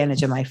take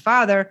advantage of my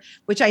father,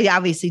 which I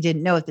obviously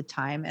didn't know at the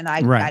time. And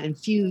I got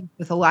infused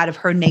with a lot of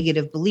her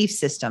negative belief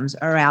systems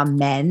around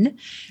men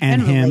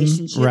and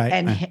relationships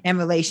and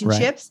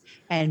relationships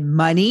and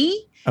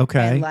money.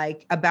 Okay. And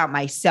like about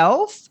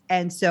myself.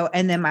 And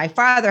then my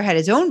father had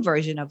his own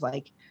version of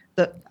like,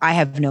 I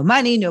have no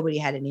money. Nobody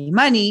had any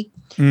money.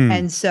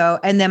 And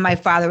then my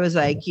father was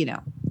like,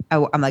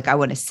 I'm like, I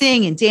want to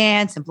sing and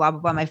dance and blah, blah,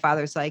 blah. My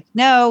father's like,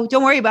 no,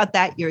 don't worry about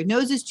that. Your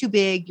nose is too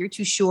big. You're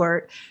too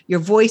short. Your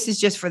voice is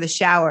just for the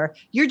shower.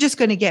 You're just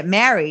going to get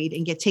married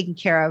and get taken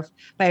care of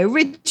by a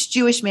rich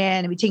Jewish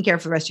man and be taken care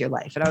of for the rest of your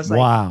life. And I was like,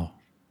 wow.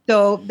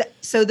 So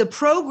the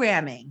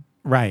programming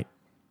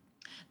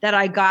that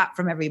I got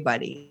from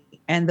everybody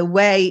and the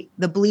way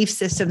the belief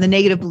system, the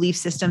negative belief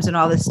systems and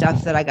all this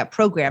stuff that I got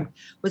programmed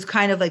was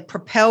kind of like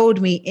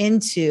propelled me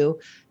into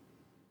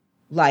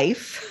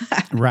life.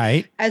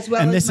 Right. As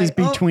well. And this is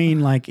between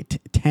like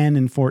 10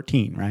 and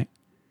 14, right?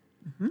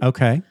 Mm-hmm.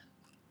 Okay.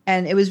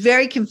 And it was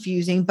very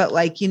confusing, but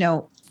like,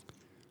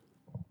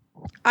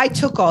 I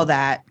took all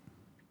that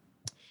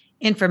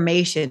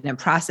information and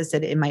processed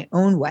it in my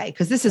own way.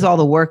 Cause this is all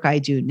the work I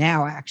do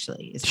now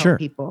actually is help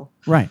people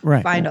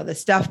find all this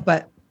stuff.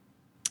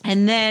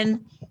 And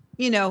then,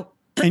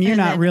 and you're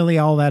not really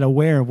all that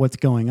aware of what's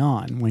going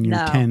on when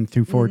you're 10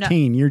 through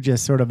 14. You're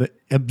just sort of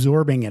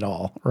absorbing it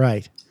all.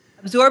 Right.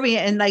 Absorbing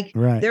it and like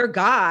they're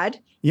God.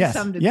 Yes. To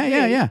some degree.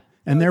 Yeah.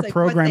 And they're like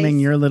programming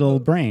your little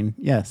brain.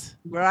 Yes.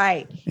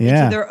 Right.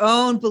 Yeah. Into their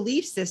own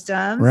belief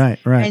systems. Right.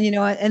 And,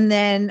 and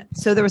then,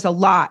 so there was a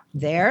lot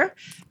there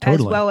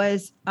as well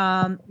as,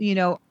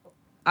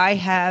 I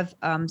have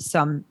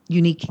some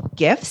unique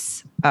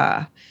gifts.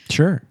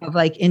 Sure. Of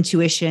like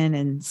intuition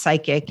and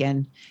psychic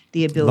and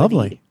the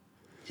ability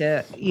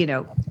to,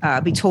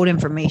 be told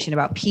information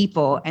about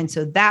people. And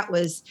so that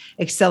was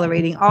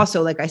accelerating.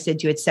 Also, like I said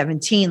to you at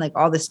 17, like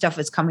all this stuff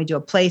was coming to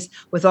a place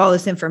with all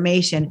this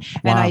information.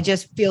 Wow. And I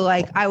just feel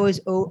like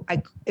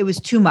it was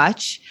too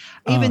much,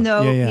 even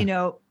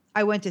though,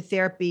 I went to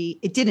therapy.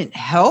 It didn't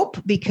help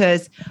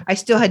because I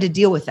still had to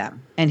deal with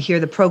them and hear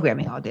the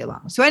programming all day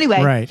long. So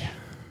anyway,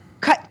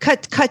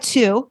 cut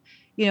to,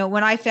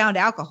 when I found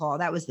alcohol,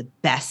 that was the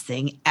best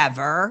thing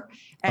ever.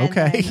 And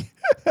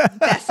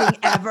best thing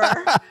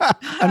ever.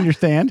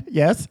 Understand.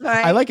 Yes.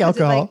 Right? I like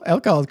alcohol.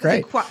 Alcohol is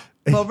great.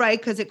 Well, right,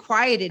 because it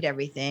quieted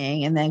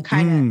everything and then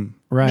kind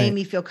of made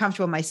me feel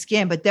comfortable in my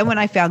skin. But then when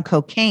I found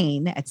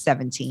cocaine at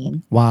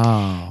 17,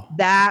 wow,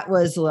 that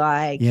was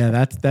like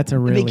that's a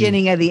really the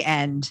beginning of the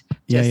end.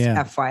 Just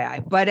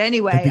FYI. But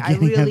anyway, I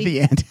really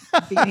the end.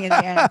 beginning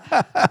of the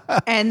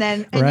end. And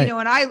then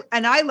and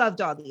I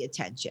loved all the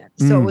attention.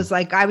 So it was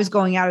like I was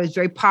going out. I was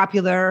very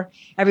popular.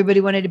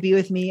 Everybody wanted to be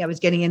with me. I was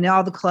getting into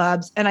all the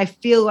clubs, and I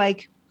feel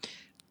like,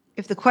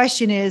 if the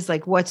question is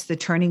like, what's the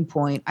turning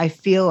point? I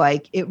feel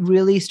like it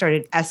really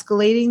started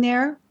escalating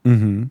there.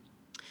 Mm-hmm.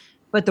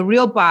 But the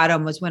real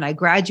bottom was when I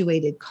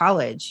graduated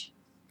college.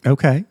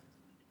 Okay.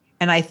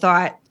 And I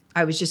thought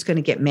I was just going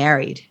to get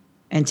married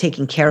and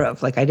taken care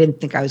of. Like, I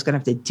didn't think I was going to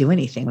have to do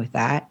anything with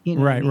that. You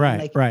know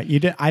right.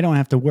 I don't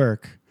have to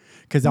work.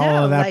 Because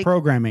all of that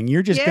programming,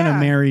 you're just going to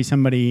marry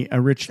a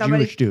rich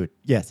Jewish dude.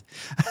 Yes.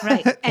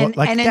 Right. And,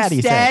 like Daddy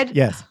instead, said.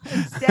 Yes.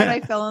 Instead, I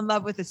fell in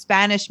love with a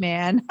Spanish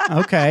man.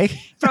 Okay.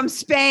 From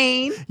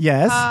Spain.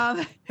 Yes.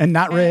 And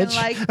not rich.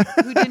 And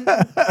who didn't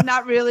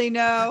not really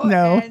know.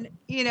 No. And,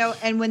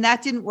 and when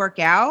that didn't work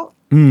out,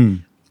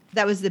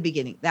 that was the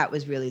beginning. That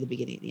was really the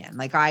beginning of the end.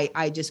 Like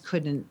I just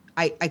couldn't,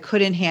 I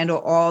couldn't handle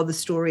all the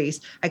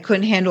stories. I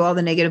couldn't handle all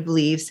the negative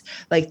beliefs.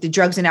 Like the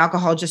drugs and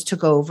alcohol just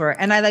took over.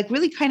 And I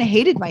really kind of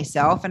hated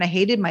myself and I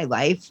hated my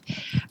life.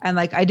 And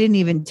I didn't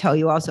even tell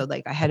you also,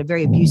 I had a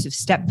very abusive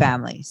step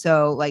family.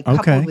 So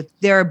coupled with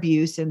their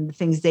abuse and the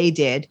things they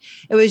did,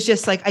 it was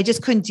just I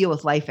just couldn't deal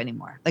with life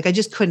anymore. I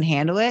just couldn't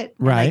handle it.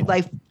 Right. And,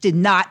 life did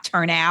not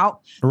turn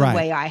out the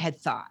way I had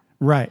thought.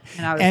 Right.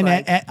 And I was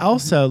and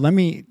also let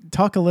me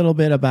talk a little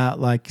bit about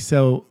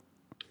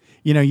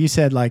you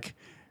said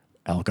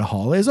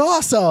alcohol is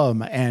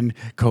awesome and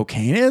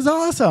cocaine is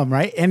awesome.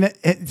 Right. And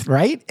it's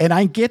right. And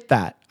I get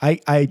that.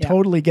 I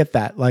totally get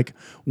that.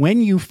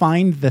 When you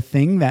find the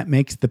thing that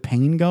makes the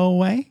pain go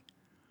away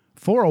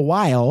for a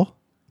while,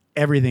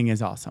 everything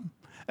is awesome.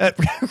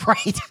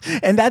 Right.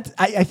 And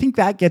I think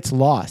that gets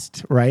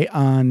lost, right,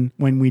 on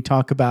when we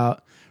talk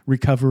about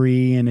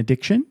recovery and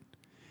addiction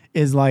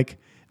is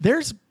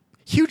there's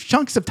huge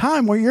chunks of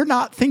time where you're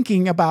not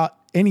thinking about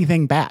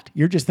anything bad.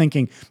 You're just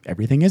thinking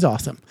everything is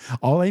awesome.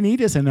 All I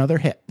need is another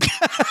hit.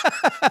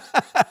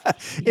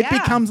 It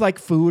becomes like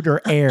food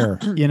or air,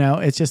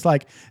 it's just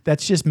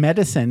that's just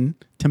medicine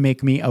to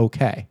make me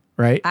okay.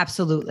 Right.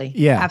 Absolutely.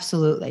 Yeah.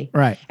 Absolutely.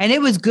 Right. And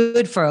it was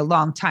good for a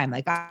long time.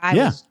 I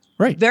was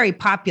very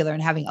popular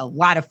and having a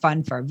lot of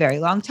fun for a very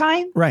long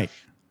time. Right.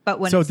 But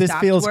when this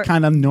feels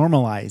kind of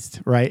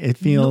normalized, right? It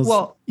feels,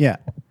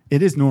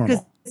 it is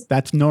normal.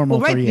 That's normal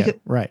for you.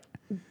 Right.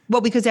 Well,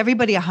 because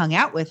everybody I hung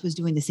out with was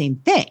doing the same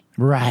thing.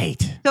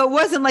 Right. So it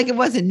wasn't it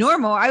wasn't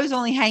normal. I was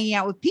only hanging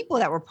out with people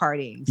that were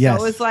partying. So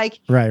it was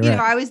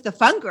I was the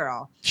fun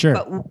girl.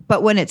 Sure.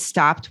 But when it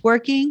stopped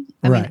working,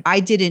 I mean, I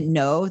didn't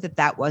know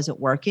that wasn't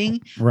working.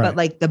 Right.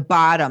 But the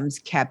bottoms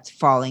kept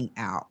falling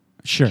out.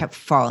 Sure. Kept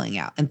falling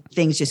out. And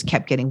things just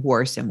kept getting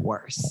worse and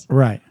worse.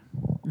 Right.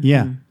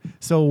 Yeah.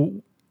 Mm-hmm.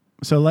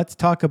 So let's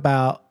talk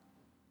about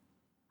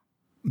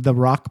the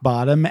rock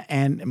bottom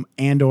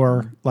and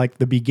or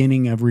the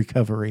beginning of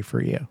recovery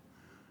for you.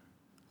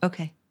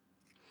 Okay.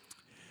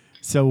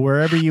 So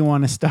wherever you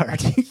want to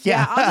start.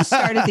 I'll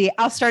start at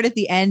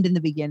the end and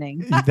the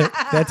beginning.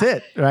 That's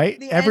it,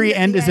 right? Every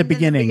end is a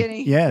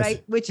beginning. Yes.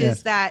 Right? Which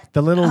is that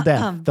the little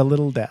death. The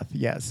little death.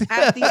 Yes.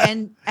 At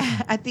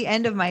the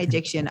end of my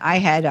addiction, I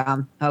had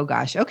I'm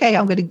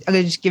gonna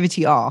just give it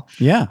to you all.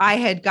 Yeah. I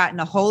had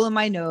gotten a hole in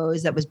my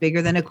nose that was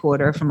bigger than a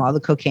quarter from all the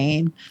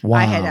cocaine. Wow.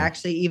 I had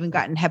actually even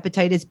gotten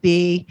hepatitis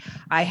B.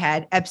 I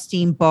had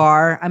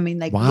Epstein-Barr. I mean,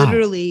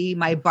 literally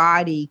my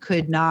body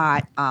could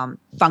not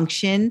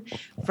function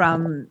from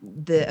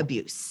the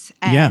abuse.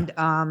 And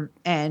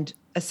and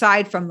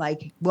aside from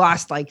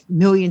lost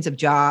millions of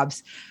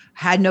jobs,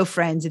 had no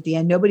friends at the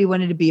end. Nobody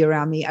wanted to be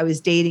around me. I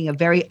was dating a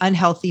very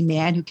unhealthy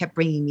man who kept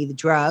bringing me the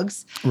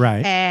drugs.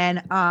 Right.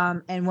 And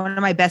one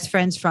of my best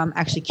friends from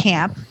actually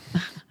camp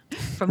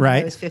from when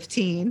I was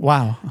 15.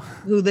 Wow.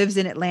 Who lives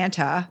in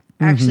Atlanta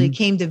actually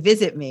came to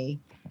visit me.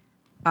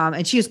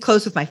 And she was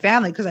close with my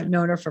family because I've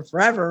known her for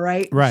forever.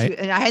 Right. Right.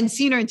 And I hadn't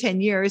seen her in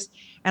 10 years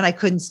and I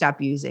couldn't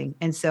stop using.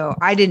 And so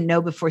I didn't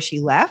know before she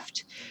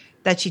left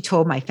that she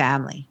told my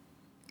family.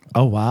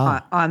 Oh,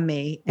 wow. On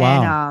me.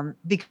 Wow. And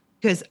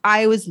because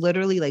I was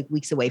literally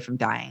weeks away from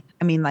dying.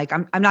 I mean,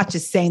 I'm not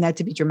just saying that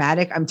to be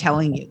dramatic. I'm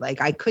telling you,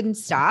 I couldn't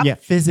stop. Yeah,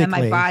 physically.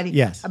 And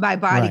my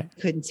body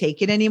couldn't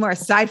take it anymore.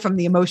 Aside from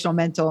the emotional,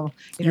 mental.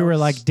 You were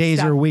days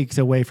stuff. Or weeks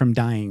away from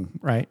dying,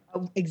 right?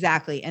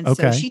 Exactly. And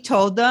so she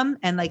told them,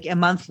 and a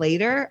month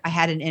later, I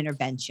had an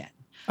intervention.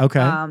 Okay.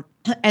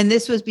 And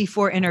this was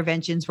before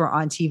interventions were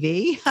on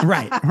TV.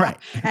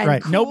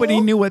 Right. Cool. Nobody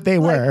knew what they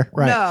were.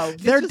 Right. No,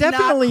 they're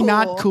definitely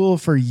not cool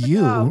for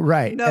you.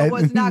 Right. No, it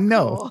was not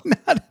cool.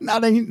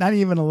 Not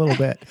even a little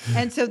bit.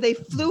 And so they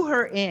flew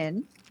her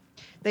in.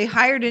 They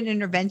hired an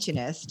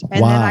interventionist.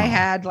 And then I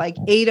had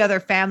 8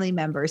 other family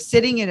members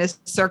sitting in a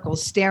circle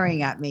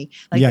staring at me.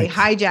 They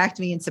hijacked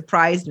me and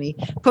surprised me,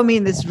 put me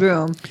in this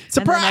room.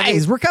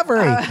 Surprise,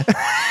 recovery.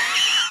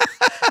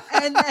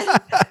 And then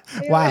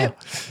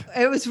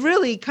it was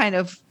really kind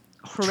of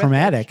horrific.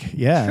 Traumatic.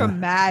 Yeah.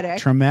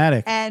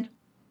 Traumatic. And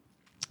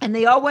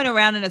they all went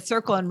around in a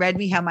circle and read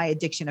me how my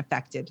addiction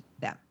affected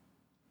them.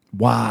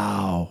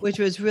 Wow. Which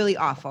was really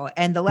awful.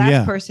 And the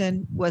last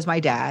person was my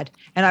dad.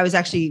 And I was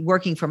actually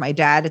working for my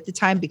dad at the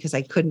time because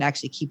I couldn't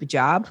actually keep a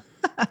job.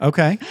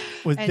 Okay.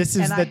 This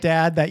is the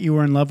dad that you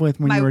were in love with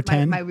when you were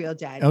 10? My real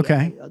dad. Okay.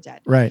 Yeah, my real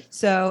dad. Right.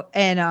 So,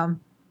 and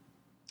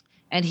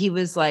he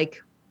was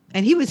like,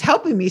 and he was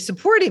helping me,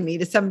 supporting me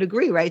to some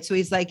degree, right? So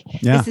he's like,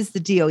 this is the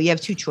deal. You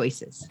have two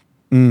choices.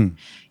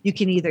 You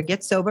can either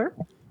get sober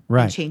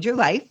and change your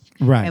life.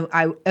 Right.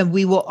 And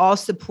we will all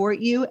support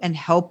you and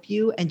help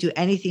you and do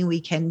anything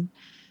we can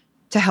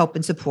to help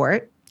and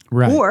support.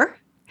 Right. Or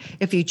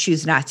if you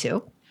choose not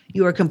to,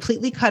 you are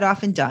completely cut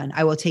off and done.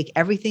 I will take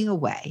everything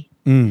away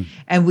and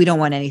we don't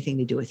want anything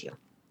to do with you.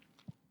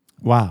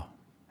 Wow.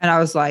 And I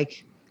was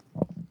like,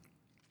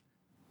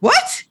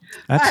 what?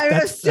 I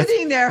was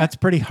sitting there. That's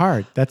pretty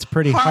hard. That's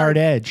pretty hard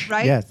edge.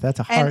 Right? Yes, that's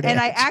a hard edge. And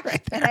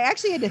I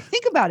actually had to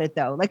think about it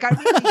though. Like I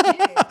really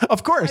did.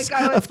 Of course.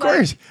 Like, of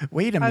course.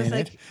 Wait a minute.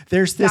 Like,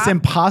 there's this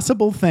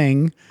impossible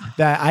thing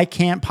that I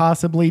can't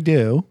possibly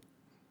do.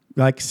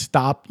 Like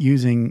stop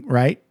using,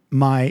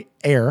 my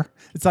air.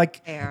 It's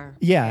like air.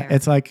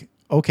 It's like,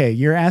 okay,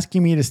 you're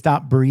asking me to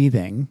stop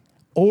breathing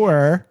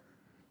or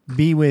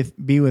be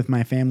with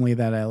my family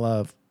that I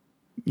love.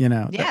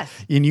 Yes.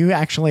 And you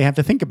actually have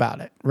to think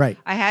about it. Right.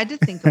 I had to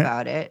think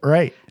about it.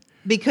 Right.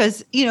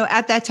 Because,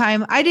 at that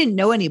time I didn't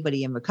know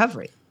anybody in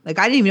recovery. Like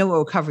I didn't even know what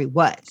recovery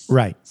was.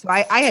 Right. So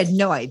I had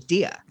no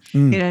idea.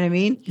 You know what I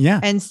mean? Yeah.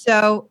 And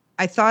so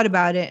I thought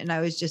about it and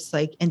I was just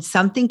like, and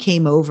something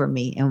came over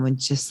me and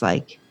was just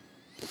like,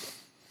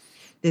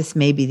 this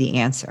may be the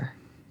answer.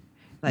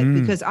 Like,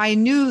 because I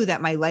knew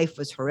that my life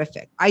was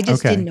horrific. I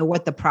just didn't know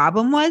what the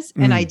problem was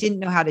and I didn't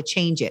know how to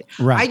change it.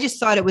 Right. I just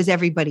thought it was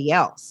everybody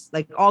else,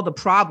 like all the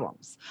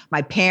problems,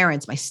 my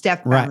parents, my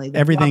step family,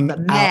 everything the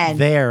men, out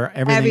there,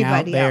 everything out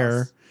everybody there.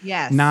 Else.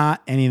 Yes.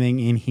 Not anything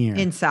in here.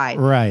 Inside.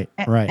 Right.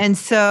 Right. And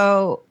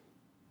so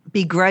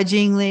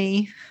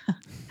begrudgingly,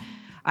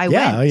 I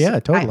went. Oh, yeah,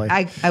 totally.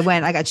 I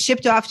went. I got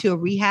shipped off to a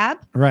rehab.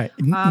 Right.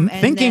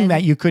 Thinking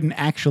that you couldn't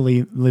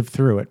actually live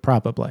through it,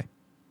 probably.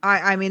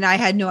 I mean, I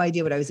had no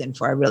idea what I was in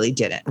for. I really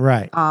didn't.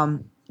 Right.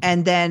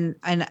 And then,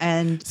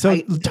 so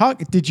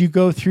did you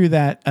go through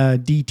that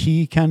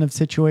DT kind of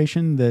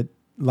situation, that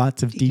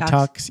lots of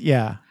detox?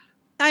 Yeah.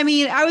 I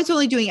mean, I was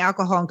only doing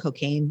alcohol and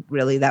cocaine,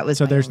 really. That was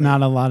so there's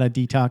not a lot of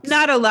detox?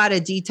 Not a lot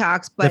of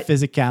detox, but the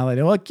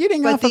physicality. Well,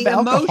 getting off of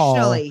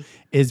alcohol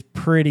is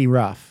pretty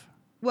rough.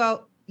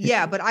 Well,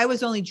 yeah, but I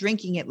was only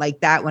drinking it like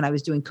that when I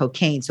was doing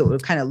cocaine, so it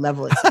would kind of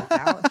level itself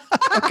out.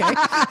 Okay.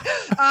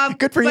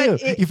 Good for you.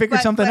 You figured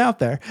something out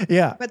there.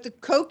 Yeah. But the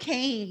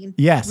cocaine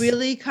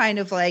really kind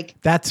of like...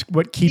 That's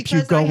what keeps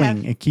you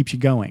going. It keeps you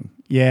going.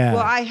 Yeah.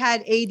 Well, I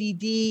had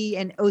ADD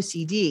and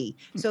OCD.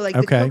 So like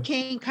the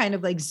cocaine kind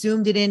of like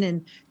zoomed it in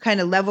and kind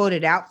of leveled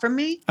it out for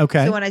me.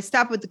 Okay. So when I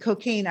stopped with the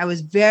cocaine, I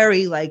was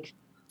very like...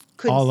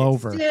 all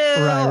over.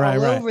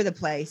 All over the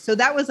place. So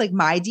that was like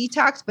my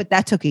detox, but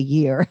that took a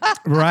year.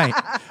 Right.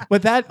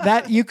 But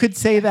that you could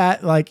say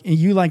that like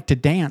you like to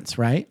dance,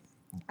 right?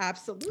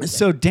 Absolutely.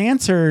 So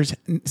dancers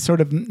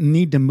sort of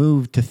need to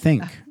move to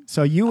think.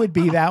 So you would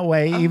be that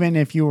way even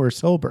if you were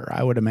sober,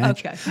 I would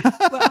imagine. Okay.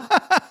 Well,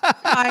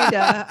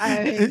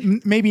 kinda.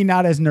 Maybe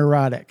not as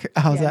neurotic.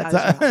 How's that?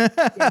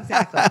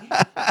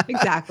 Yeah,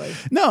 exactly.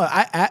 No,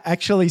 I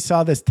actually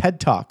saw this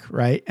TED Talk,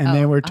 right? And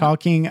they were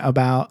talking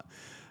about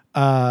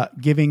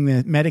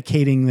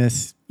medicating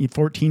this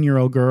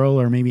 14-year-old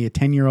girl or maybe a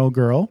 10-year-old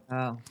girl.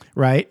 Oh.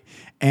 Right.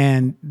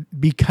 And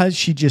because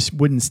she just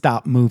wouldn't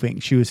stop moving,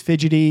 she was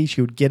fidgety,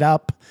 she would get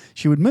up,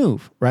 she would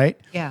move. Right.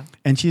 Yeah.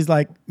 And she's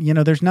like,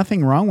 there's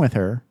nothing wrong with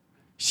her.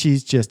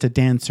 She's just a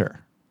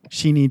dancer.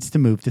 She needs to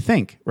move to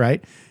think.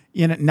 Right.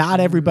 Not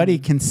everybody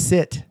can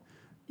sit,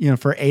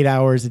 for 8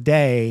 hours a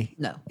day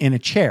in a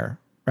chair.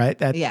 Right.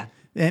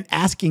 And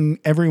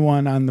asking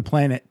everyone on the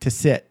planet to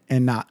sit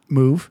and not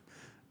move.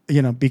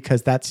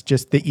 Because that's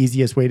just the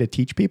easiest way to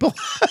teach people.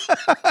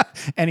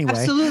 Anyway,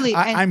 absolutely.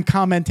 I'm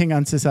commenting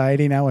on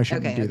society now. I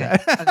shouldn't do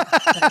that.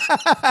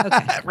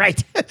 Okay.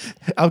 Right.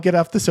 I'll get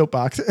off the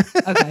soapbox.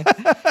 Okay.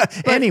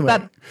 Anyway.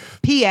 But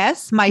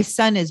P.S. My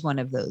son is one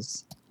of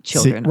those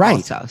children.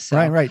 Right. Also. So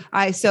Right.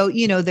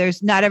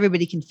 There's not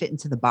everybody can fit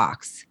into the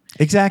box.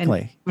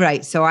 Exactly.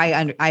 Right. So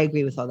I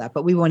agree with all that,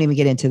 but we won't even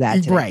get into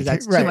that today. Right.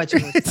 That's too much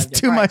of a subject.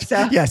 It's too much.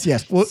 So,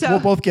 yes. We'll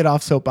both get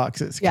off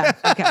soapboxes. Yeah.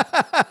 Okay.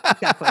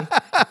 Exactly.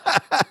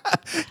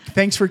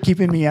 Thanks for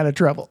keeping me out of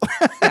trouble.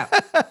 Yeah.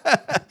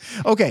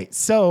 Okay.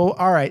 So,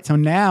 all right. So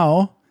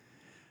now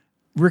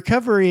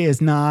recovery is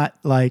not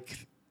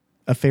like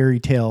a fairy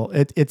tale.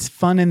 It's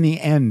fun in the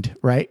end,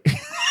 right?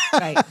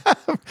 Right.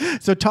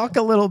 So talk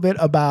a little bit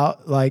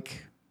about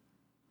like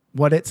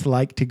what it's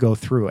like to go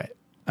through it.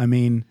 I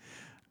mean,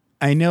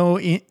 I know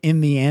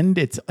in the end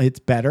it's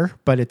better,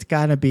 but it's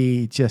got to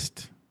be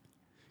just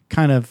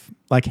kind of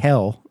like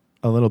hell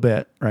a little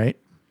bit, right?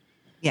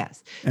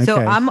 Yes. Okay. So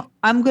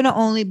I'm going to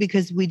only,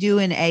 because we do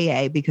in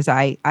AA, because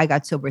I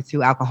got sober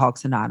through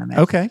Alcoholics Anonymous.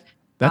 Okay.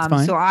 That's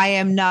fine. So I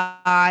am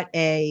not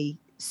a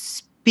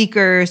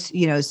speaker's,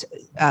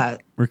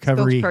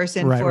 recovery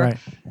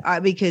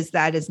spokesperson because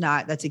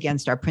that's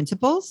against our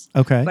principles.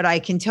 Okay. But I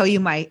can tell you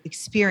my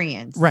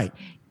experience. Right.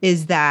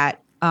 Is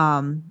that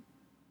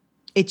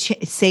it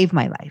saved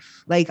my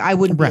life. Like I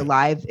wouldn't be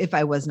alive if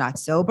I was not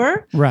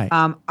sober. Right.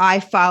 I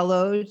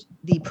followed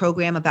the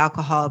program of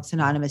Alcoholics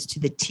Anonymous to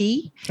the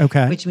T.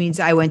 Okay. Which means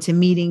I went to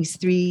meetings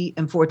 3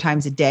 and 4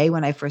 times a day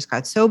when I first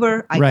got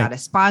sober. I got a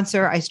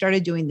sponsor. I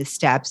started doing the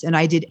steps and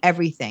I did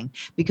everything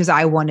because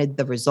I wanted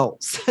the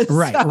results.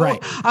 Right.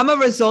 I'm a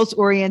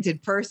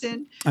results-oriented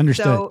person.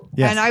 Understood. So,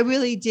 yes. And I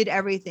really did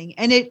everything.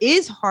 And it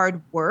is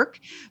hard work,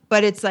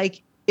 but it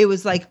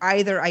was like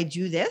either I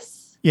do this.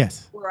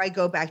 Yes. Or I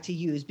go back to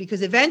use,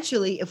 because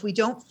eventually if we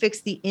don't fix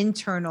the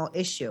internal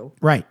issue,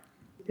 right.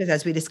 because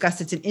as we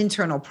discussed, it's an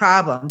internal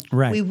problem,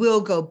 right. we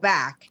will go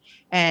back.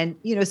 And,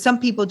 some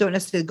people don't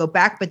necessarily go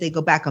back, but they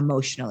go back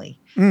emotionally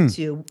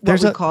to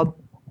what we call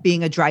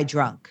being a dry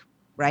drunk,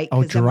 right?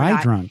 Oh,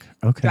 dry drunk.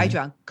 Okay. Dry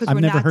drunk. I've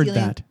never heard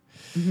that.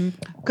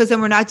 Because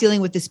then we're not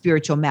dealing with the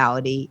spiritual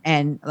malady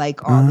and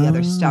like all the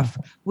other stuff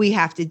we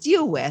have to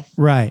deal with,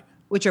 right?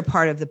 Which are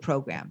part of the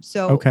program.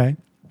 So, okay.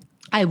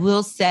 I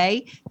will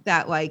say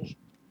that, I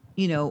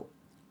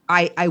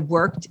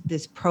worked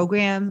this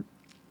program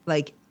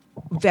like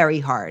very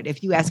hard.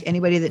 If you ask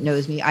anybody that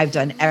knows me, I've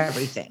done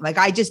everything. Like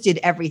I just did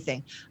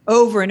everything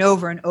over and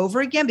over and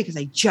over again because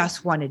I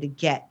just wanted to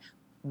get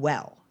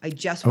well. I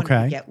just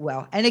wanted to get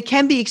well. And it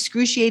can be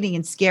excruciating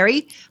and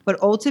scary,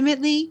 but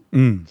ultimately,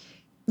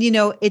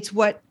 it's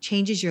what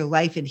changes your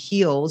life and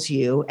heals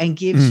you and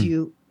gives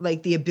you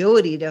like the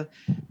ability to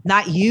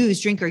not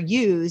drink or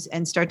use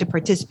and start to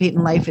participate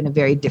in life in a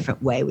very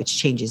different way, which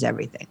changes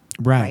everything.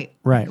 Right.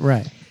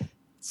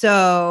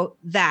 So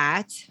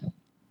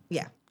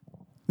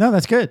no,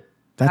 that's good.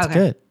 That's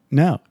good.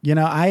 No,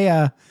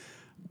 I,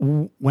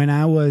 when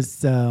I was,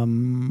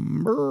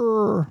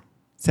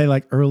 say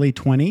like early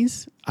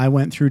 20s, I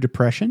went through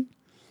depression.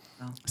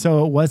 Oh.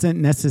 So it wasn't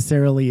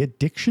necessarily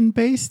addiction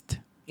based.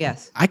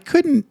 Yes. I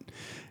couldn't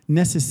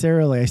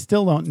necessarily, I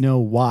still don't know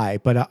why,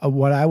 but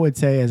what I would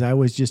say is I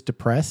was just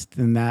depressed,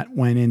 and that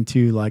went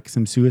into like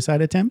some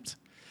suicide attempts.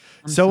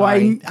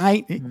 Sorry.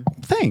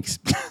 Thanks.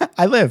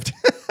 I lived.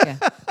 Yeah.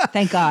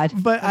 Thank God.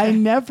 But I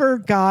never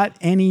got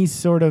any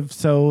sort of,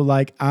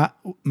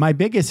 my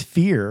biggest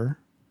fear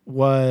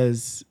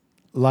was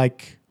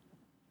like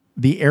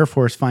the Air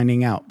Force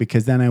finding out,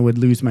 because then I would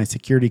lose my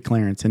security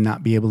clearance and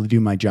not be able to do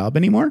my job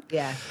anymore.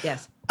 Yeah.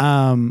 Yes.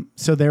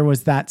 So there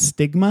was that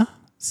stigma.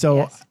 So,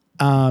 yes.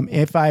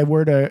 If I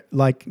were to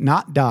like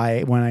not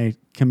die when I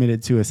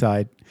committed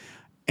suicide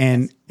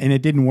and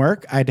it didn't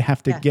work, I'd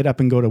have to get up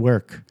and go to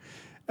work.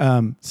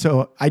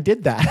 So I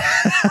did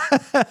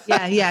that.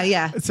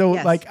 Yeah. So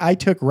I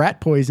took rat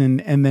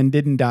poison and then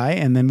didn't die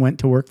and then went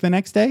to work the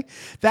next day.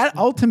 That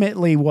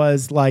ultimately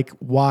was like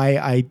why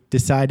I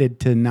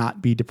decided to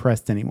not be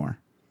depressed anmore.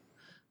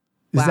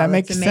 Does that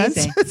make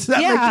sense?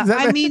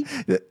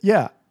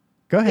 Yeah.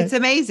 Go ahead. It's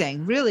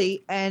amazing,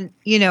 really. And,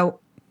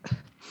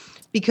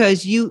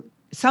 because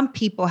some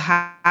people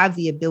have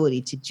the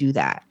ability to do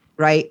that,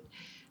 right?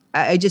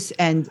 I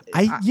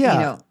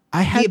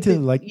had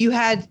to you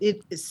had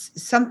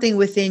something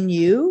within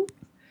you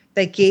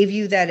that gave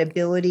you that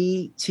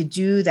ability to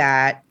do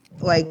that.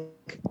 Like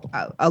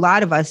a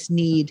lot of us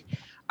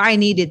I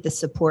needed the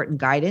support and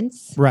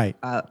guidance, right?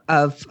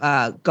 Of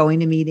going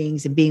to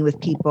meetings and being with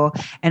people.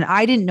 And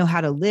I didn't know how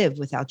to live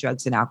without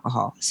drugs and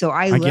alcohol. So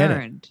I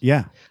learned,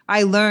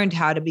 I learned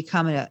how to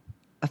become a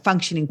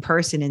functioning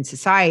person in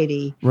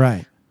society,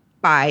 right?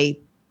 By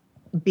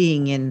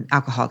being in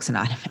Alcoholics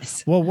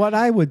Anonymous. Well, what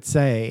I would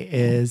say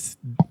is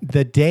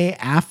the day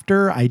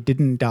after I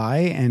didn't die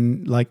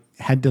and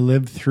had to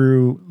live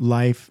through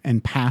life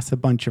and pass a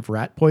bunch of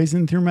rat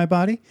poison through my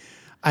body,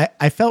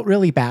 I felt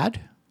really bad.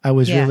 I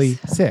was really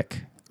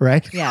sick,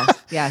 right?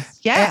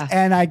 Yes. Yeah.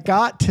 And I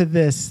got to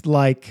this,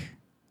 I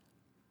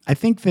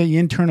think the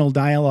internal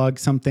dialogue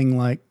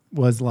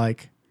was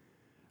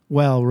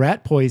well,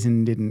 rat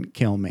poison didn't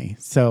kill me,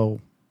 so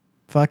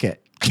fuck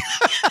it.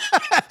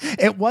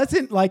 It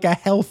wasn't like a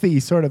healthy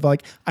sort of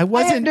I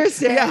wasn't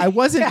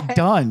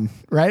done,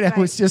 right? I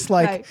was just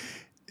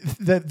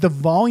the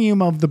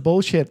volume of the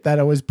bullshit that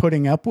I was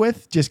putting up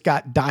with just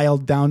got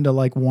dialed down to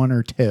 1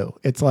 or 2.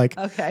 It's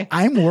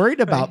I'm worried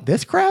about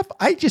this crap.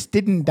 I just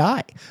didn't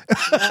die.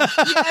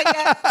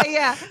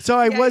 Yeah.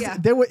 So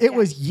it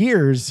was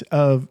years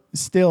of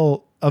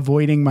still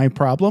avoiding my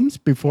problems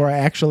before I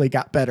actually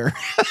got better.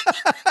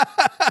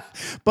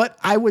 But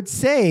I would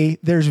say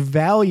there's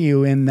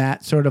value in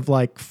that sort of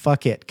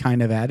fuck it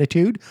kind of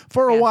attitude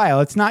for a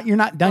while. You're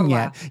not done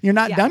yet. You're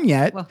not done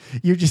yet. Well,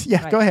 you're just,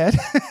 go ahead.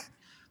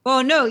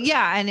 Well, no.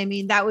 Yeah. And I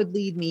mean, that would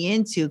lead me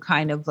into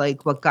kind of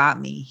what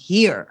got me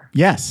here.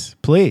 Yes,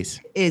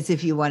 please. Is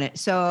if you want it.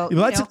 So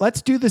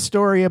let's do the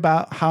story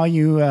about how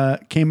you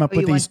came up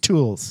with these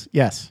tools.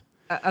 Yes.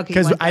 Okay.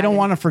 Because I don't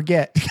want to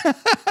forget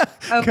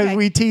because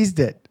we teased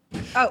it.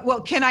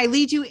 Well, can I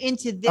lead you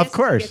into this? Of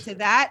course. To get to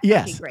that?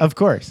 Yes, of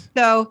course.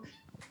 So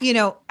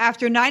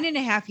after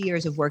 9.5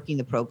 years of working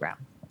the program,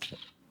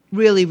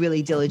 really,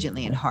 really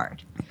diligently and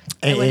hard,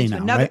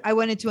 I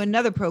went into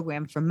another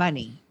program for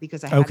money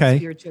because I had a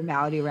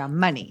spirituality around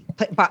money,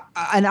 but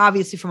and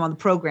obviously from all the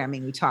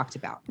programming we talked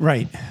about.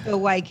 Right. So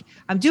like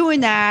I'm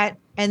doing that,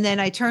 and then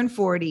I turned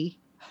 40.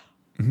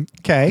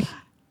 Okay.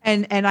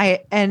 And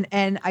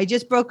I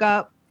just broke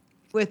up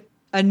with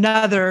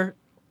another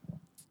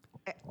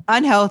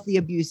unhealthy,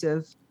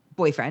 abusive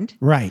boyfriend.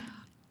 Right.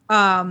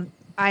 I'm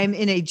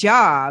in a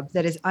job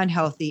that is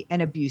unhealthy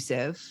and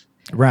abusive.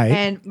 Right.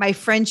 And my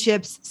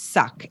friendships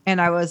suck. And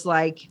I was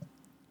like,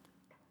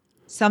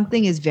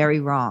 something is very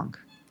wrong.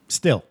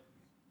 Still.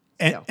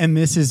 And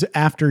this is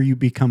after you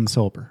become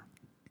sober.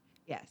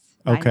 Yes.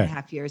 Okay.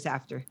 9.5 years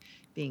after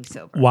being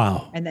sober.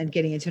 Wow. And then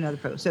getting into another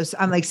program. So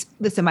I'm like,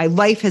 listen, my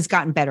life has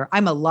gotten better.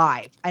 I'm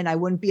alive, and I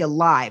wouldn't be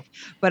alive,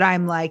 but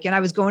I'm like, and I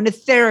was going to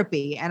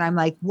therapy, and I'm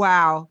like,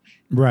 wow,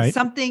 right.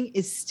 Something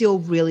is still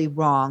really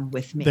wrong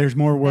with me. There's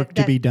more work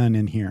to be done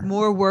in here.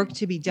 More work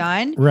to be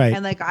done. Right.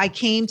 And like, I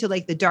came to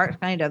like the dark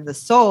night of the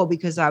soul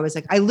because I was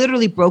like, I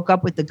literally broke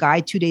up with the guy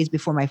 2 days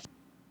before my.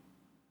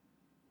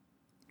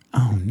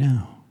 Oh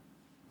no.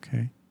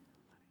 Okay.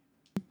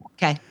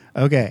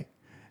 Okay.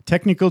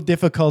 Technical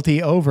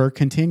difficulty over.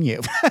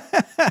 Continue.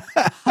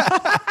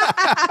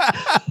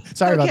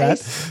 Sorry about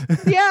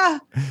that. Yeah.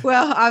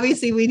 Well,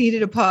 obviously we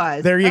needed a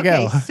pause. There you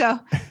go.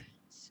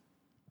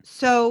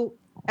 So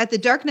at the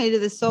dark night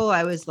of the soul,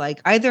 I was like,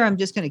 either I'm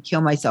just going to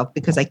kill myself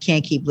because I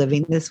can't keep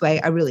living this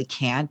way. I really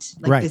can't.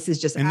 Like, right. This is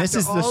just, and this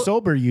is the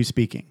sober you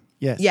speaking.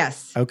 Yes.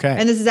 Yes. Okay.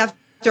 And this is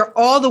after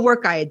all the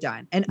work I had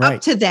done. And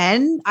up to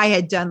then I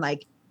had done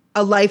like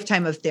a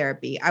lifetime of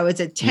therapy. I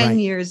was at 10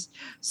 years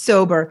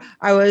sober.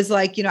 I was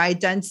like, I had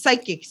done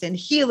psychics and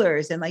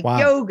healers and like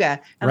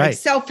yoga and like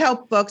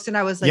self-help books. And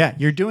I was like, yeah,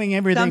 you're doing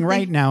everything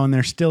right now. And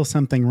there's still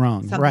something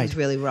wrong. Something's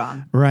really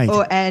wrong. Right.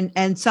 Oh,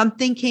 and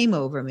something came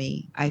over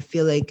me. I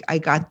feel like I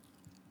got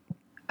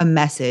a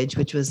message,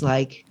 which was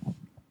like,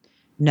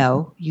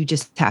 no, you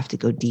just have to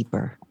go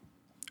deeper.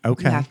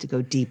 Okay. You have to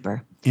go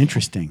deeper.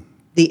 Interesting.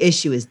 The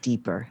issue is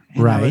deeper.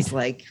 And I was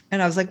like,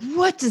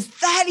 what does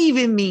that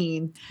even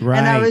mean? Right.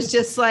 And I was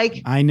just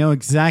like, I know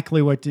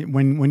exactly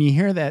when you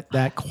hear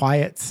that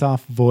quiet,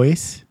 soft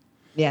voice.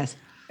 Yes.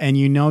 And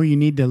you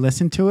need to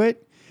listen to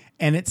it,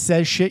 and it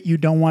says shit you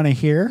don't want to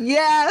hear.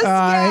 Yes.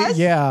 Yes.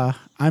 Yeah.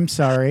 I'm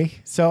sorry.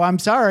 So I'm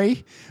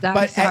sorry.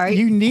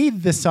 You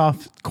need the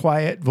soft,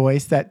 quiet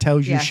voice that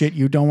tells you shit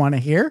you don't want to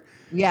hear.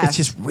 Yes. It's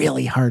just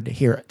really hard to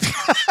hear it.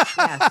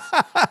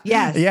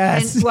 Yes.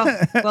 Yes.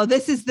 And well,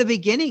 this is the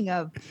beginning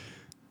of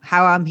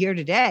how I'm here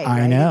today.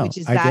 I know.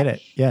 I get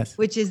it. Yes.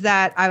 Which is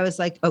that I was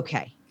like,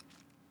 okay.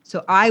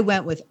 So I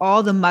went with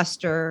all the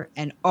muster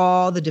and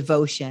all the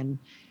devotion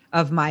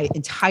of my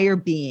entire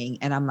being.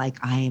 And I'm like,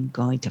 I am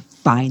going to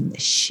find the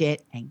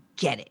shit and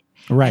get it.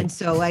 Right. And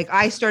so like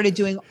I started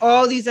doing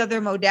all these other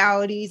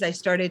modalities. I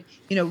started,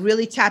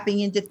 really tapping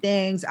into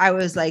things. I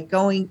was like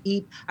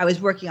I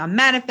was working on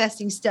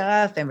manifesting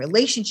stuff and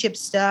relationship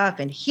stuff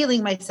and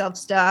healing myself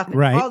stuff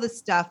and all this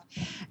stuff.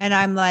 And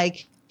I'm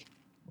like,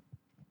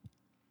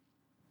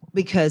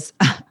 because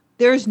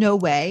there's no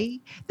way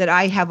that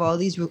I have all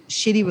these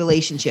shitty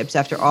relationships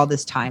after all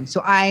this time.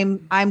 So I'm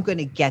going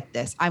to get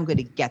this. I'm going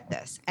to get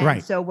this.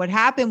 And so what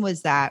happened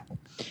was that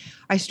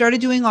I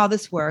started doing all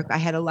this work. I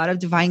had a lot of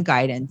divine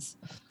guidance.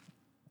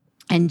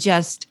 And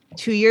just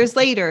 2 years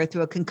later,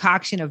 through a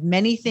concoction of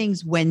many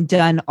things, when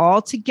done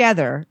all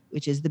together,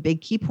 which is the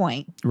big key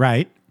point,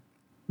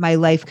 my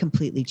life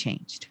completely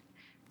changed.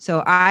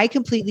 So I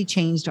completely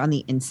changed on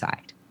the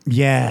inside.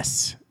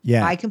 Yes.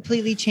 Yeah. I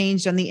completely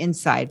changed on the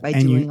inside by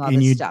doing all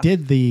this stuff. And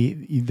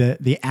you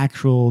did the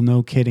actual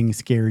no kidding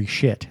scary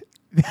shit.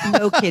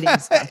 No kidding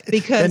stuff.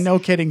 Because the no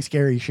kidding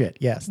scary shit.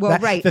 Yes. Well,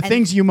 the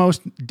things you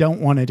most don't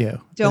want to do.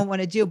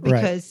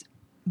 Because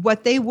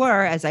what they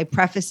were, as I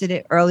prefaced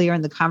it earlier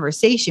in the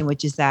conversation,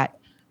 which is that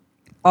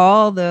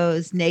all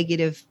those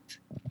negative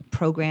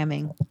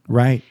programming,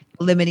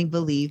 limiting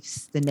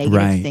beliefs, the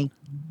negative thinking,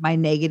 my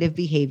negative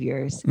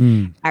behaviors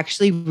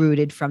actually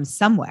rooted from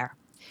somewhere.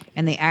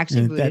 And they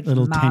actually rooted that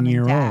little from mom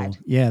 10-year-old. and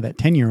dad. Yeah, that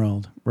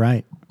 10-year-old.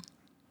 Right.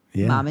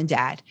 Yeah. Mom and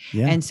dad.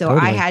 Yeah, and so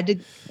totally.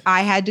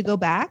 I had to go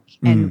back.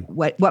 And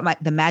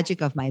the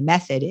magic of my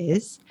method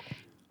is,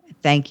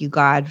 thank you,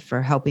 God,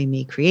 for helping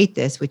me create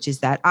this, which is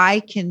that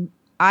I can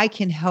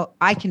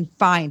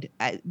find,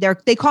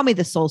 they call me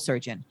the soul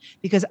surgeon,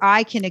 because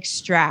I can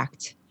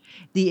extract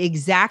the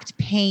exact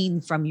pain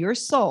from your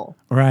soul.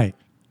 Right.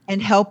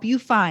 And help you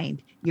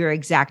find your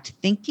exact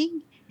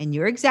thinking and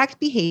your exact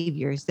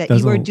behaviors that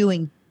you are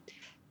doing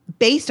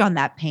based on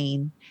that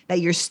pain, that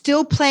you're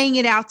still playing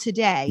it out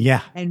today.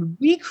 Yeah. And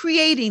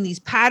recreating these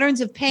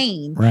patterns of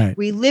pain, right.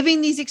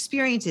 reliving these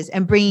experiences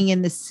and bringing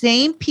in the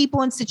same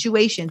people and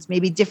situations,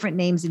 maybe different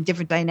names and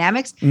different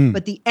dynamics,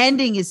 but the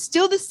ending is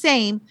still the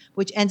same,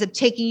 which ends up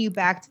taking you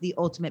back to the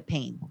ultimate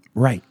pain.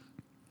 Right.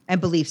 And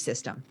belief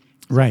system.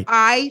 Right.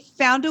 I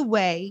found a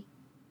way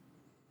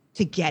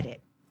to get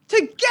it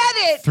to get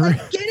it,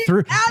 get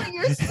it out of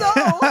your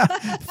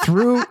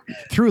soul.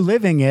 through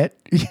living it.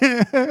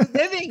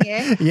 Living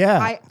it.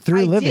 Yeah.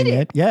 Through living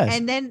it. Yes.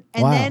 And then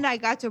I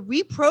got to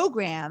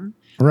reprogram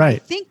my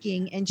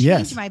thinking and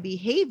change my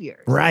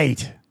behaviors.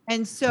 Right.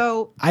 And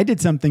so I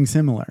did something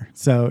similar.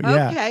 So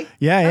yeah.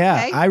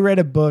 I read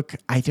a book.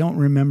 I don't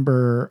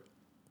remember.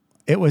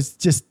 It was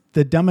just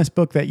the dumbest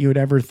book that you would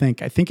ever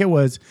think. I think it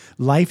was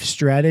Life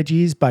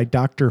Strategies by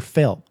Dr.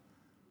 Phil.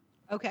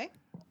 Okay.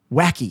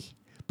 Wacky,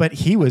 but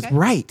he was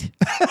right.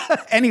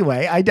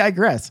 Anyway, I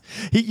digress.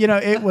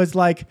 It was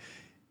like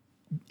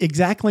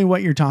exactly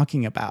what you're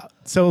talking about.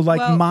 So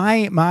like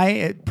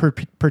my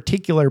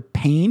particular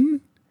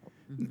pain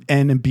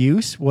and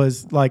abuse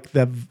was like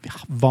the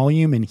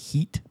volume and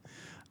heat.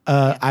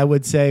 I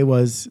would say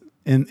was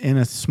in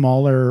a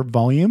smaller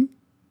volume,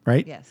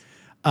 right? Yes.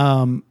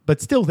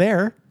 But still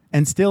there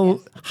and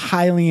still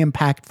highly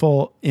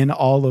impactful in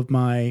all of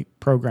my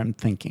program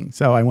thinking.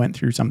 So I went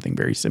through something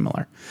very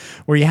similar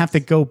where you have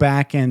to go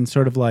back and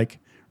sort of like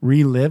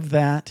relive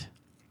that.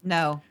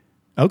 No.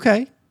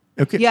 Okay.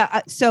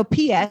 Yeah. So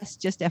PS,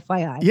 just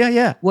FYI.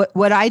 Yeah.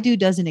 What I do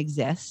doesn't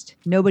exist.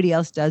 Nobody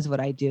else does what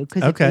I do.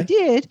 Because if I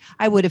did,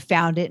 I would have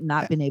found it and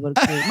not been able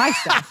to create my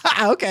stuff.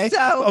 Okay.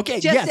 So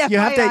just yes,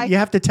 FYI, you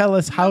have to tell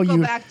us how you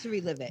go back to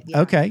relive it.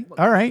 Yeah. Okay.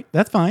 All right.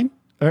 That's fine.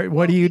 All right.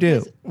 What do you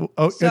do?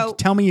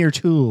 Tell me your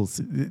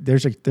tools.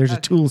 There's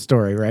a tool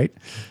story, right?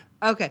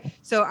 Okay.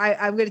 So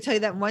I'm going to tell you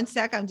that in 1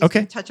 sec. I'm just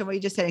going to touch on what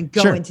you just said and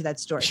go into that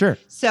story. Sure.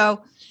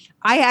 So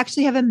I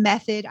actually have a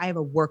method. I have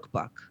a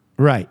workbook.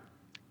 Right.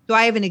 So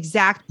I have an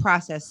exact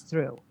process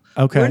through.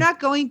 Okay. We're not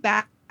going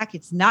back.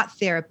 It's not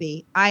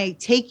therapy. I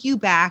take you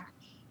back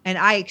and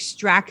I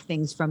extract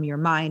things from your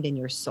mind and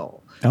your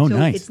soul. Oh, so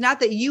nice. It's not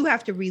that you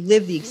have to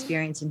relive the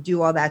experience and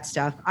do all that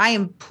stuff. I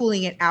am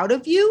pulling it out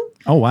of you.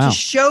 Oh, wow. To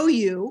show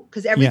you,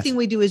 because everything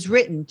we do is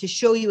written, to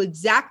show you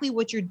exactly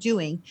what you're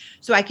doing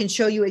so I can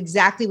show you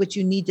exactly what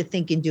you need to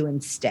think and do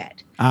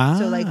instead.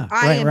 So like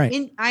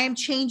I am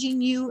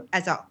changing you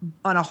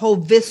on a whole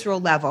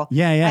visceral level.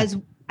 Yeah.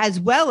 As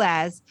well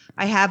as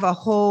I have a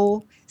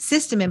whole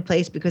system in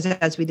place because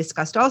as we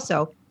discussed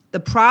also, the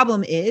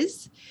problem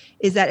is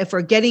that if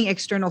we're getting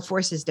external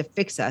forces to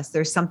fix us,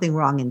 there's something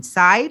wrong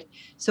inside.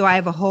 So I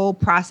have a whole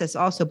process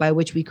also by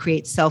which we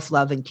create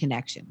self-love and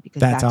connection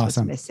because that's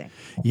awesome. what's missing.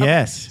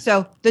 Yes. Okay.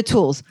 So the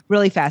tools,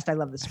 really fast. I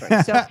love this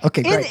story. So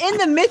in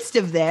the midst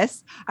of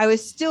this, I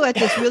was still at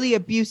this really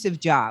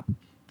abusive job.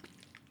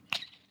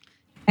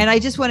 And I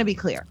just want to be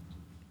clear.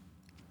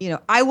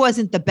 I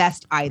wasn't the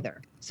best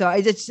either. So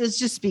let's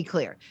just be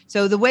clear.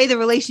 So the way the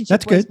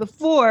relationship was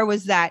before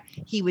was that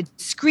he would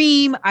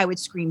scream. I would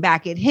scream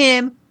back at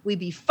him. We'd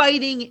be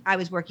fighting. I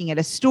was working at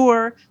a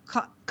store.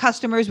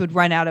 Customers would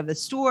run out of the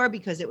store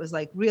because it was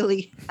like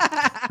really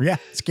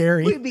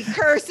scary. We'd be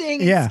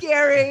cursing and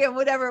scary and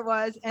whatever it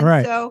was.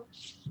 And so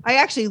I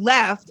actually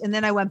left and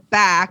then I went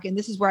back. And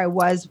this is where I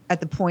was at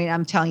the point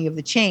I'm telling you of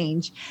the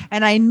change.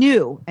 And I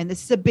knew, and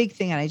this is a big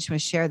thing, and I just want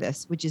to share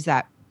this, which is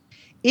that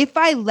if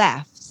I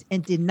left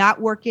and did not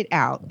work it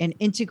out and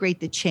integrate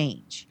the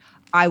change,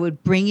 I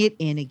would bring it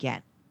in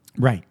again.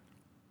 Right.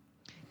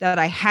 That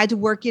I had to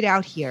work it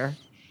out here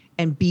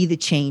and be the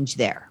change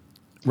there.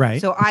 Right.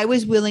 So I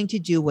was willing to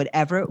do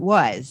whatever it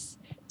was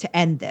to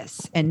end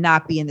this and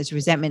not be in this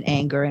resentment,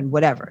 anger, and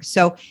whatever.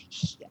 So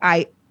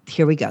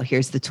here we go.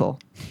 Here's the tool.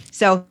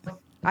 So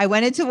I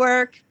went into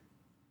work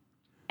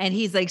and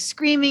he's like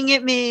screaming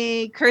at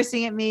me,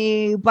 cursing at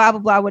me, blah,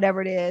 blah, blah,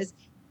 whatever it is.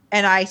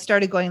 And I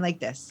started going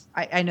like this.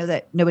 I know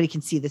that nobody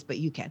can see this, but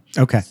you can.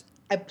 Okay.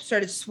 I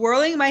started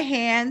swirling my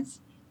hands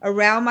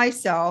around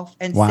myself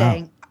and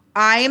saying,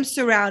 I am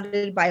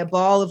surrounded by a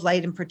ball of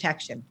light and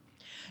protection.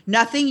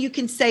 Nothing you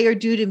can say or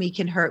do to me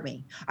can hurt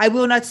me. I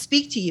will not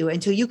speak to you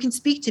until you can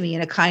speak to me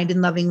in a kind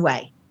and loving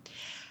way.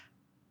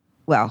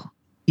 Well,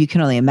 you can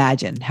only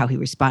imagine how he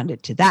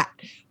responded to that.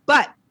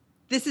 But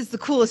this is the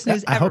coolest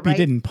news ever. I hope he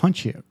didn't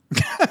punch you.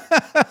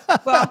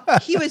 Well,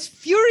 he was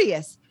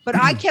furious. But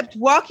I kept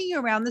walking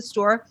around the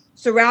store,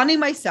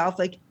 surrounding myself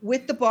like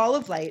with the ball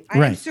of light.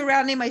 I am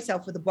surrounding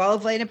myself with a ball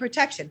of light and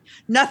protection.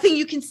 Nothing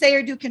you can say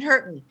or do can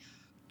hurt me.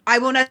 I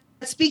will not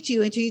speak to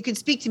you until you can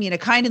speak to me in a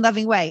kind and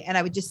loving way. And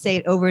I would just say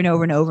it over and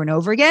over and over and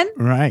over again.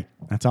 Right.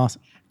 That's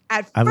awesome.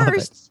 At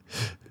first,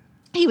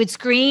 he would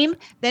scream.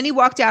 Then he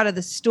walked out of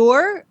the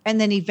store.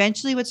 And then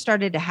eventually what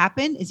started to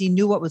happen is he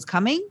knew what was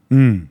coming.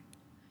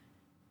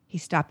 He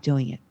stopped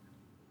doing it.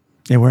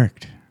 It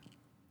worked.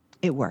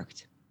 It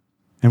worked.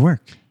 It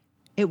worked.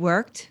 It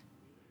worked.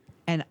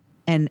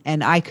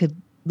 And I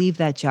could leave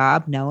that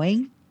job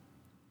knowing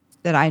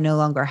that I no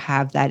longer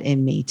have that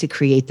in me to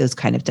create those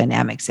kind of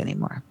dynamics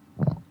anymore.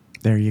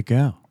 There you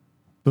go.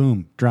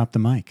 Boom. Drop the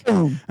mic.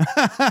 Boom.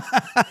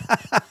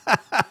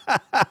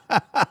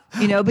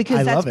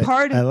 because that's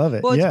part of, I love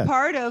it. Well, it's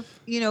part of,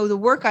 the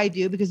work I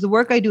do, because the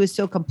work I do is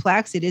so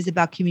complex. It is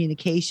about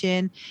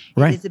communication.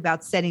 Right. It is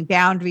about setting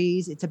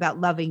boundaries. It's about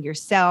loving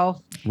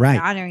yourself, right,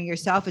 and honoring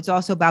yourself. It's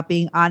also about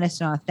being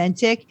honest and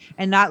authentic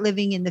and not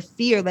living in the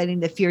fear, letting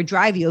the fear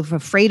drive you, of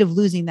afraid of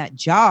losing that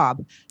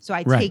job. So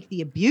I take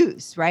the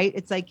abuse, right?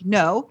 It's like,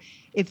 no,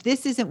 if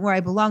this isn't where I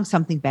belong,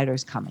 something better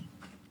is coming.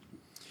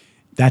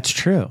 That's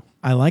true.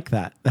 I like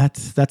that.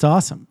 That's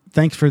awesome.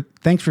 Thanks for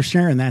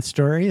sharing that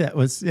story. That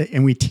was,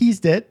 and we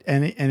teased it,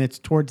 and it's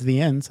towards the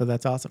end, so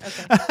that's awesome.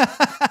 Okay.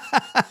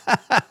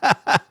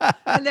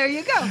 And there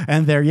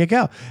you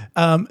go.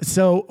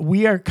 So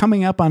we are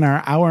coming up on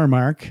our hour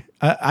mark.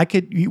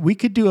 We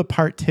could do a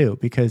part 2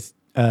 because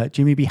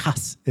Jimmy B.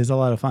 Haas is a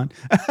lot of fun,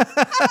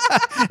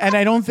 and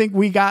I don't think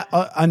we got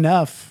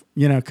enough.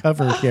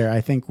 Covered here.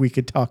 I think we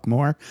could talk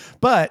more,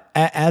 but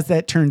as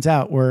that turns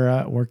out,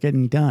 we're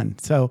getting done.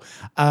 So,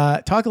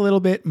 talk a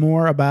little bit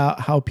more about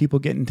how people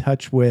get in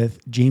touch with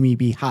Jamie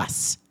B.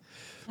 Haas.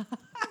 I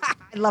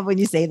love when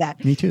you say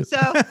that. Me too. So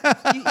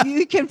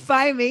you can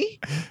find me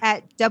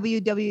at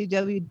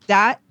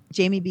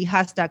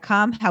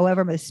www.jamiebhaas.com.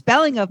 However, the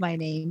spelling of my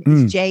name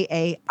is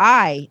Jaime.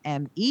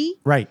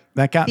 Right.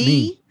 That got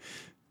me.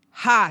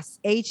 Haas,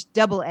 Haas.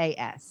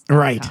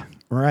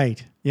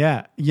 Right.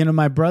 Yeah.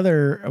 My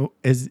brother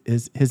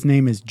his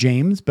name is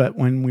James, but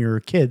when we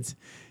were kids,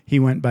 he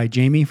went by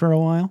Jamie for a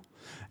while.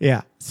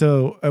 Yeah.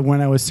 So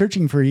when I was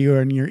searching for you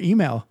on your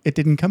email, it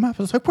didn't come up.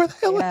 I was like, where the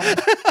hell? Yes.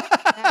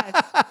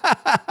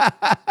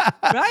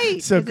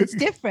 Right. So it's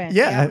different.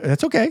 Yeah,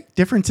 that's okay.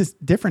 Different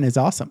is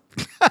awesome.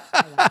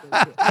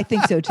 I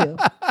think so too.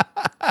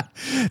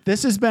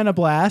 This has been a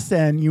blast,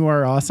 and you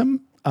are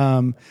awesome.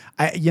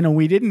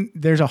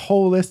 There's a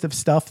whole list of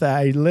stuff that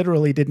I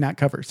literally did not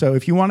cover. So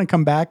if you want to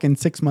come back in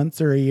 6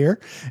 months or a year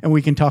and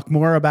we can talk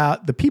more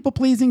about the people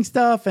pleasing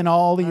stuff and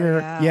all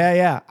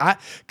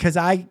cause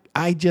I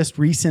just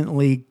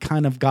recently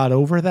kind of got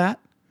over that,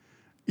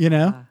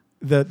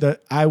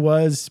 I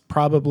was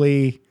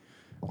probably,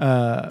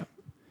 I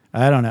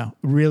don't know,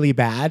 really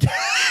bad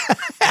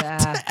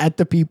at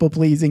the people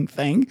pleasing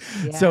thing.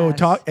 Yes. So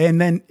and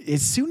then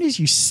as soon as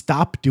you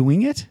stop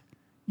doing it,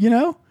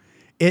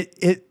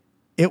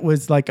 it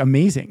was like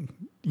amazing,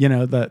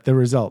 the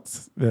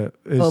results.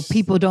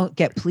 People don't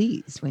get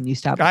pleased when you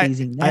stop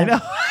pleasing them. I know.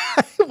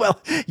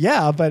 Well,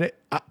 yeah, but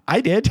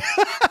I did.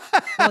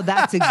 Well,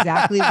 that's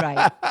exactly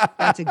right.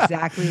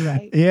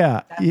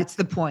 Yeah. That's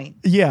the point.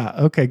 Yeah.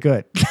 Okay,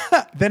 good.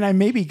 Then I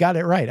maybe got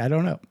it right. I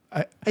don't know.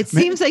 It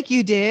seems like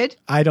you did.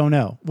 I don't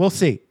know. We'll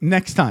see.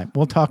 Next time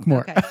we'll talk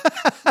more. Okay.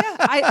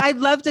 Yeah, I'd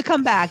love to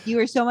come back. You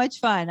were so much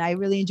fun. I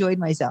really enjoyed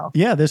myself.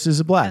 Yeah, this is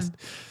a blast.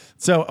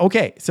 So,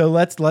 okay. So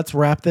let's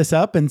wrap this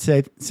up and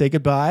say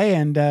goodbye,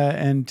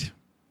 and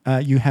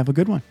you have a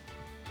good one.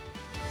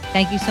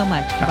 Thank you so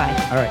much. Goodbye.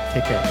 All right.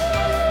 Take care.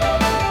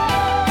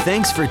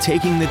 Thanks for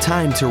taking the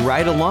time to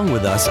ride along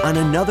with us on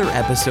another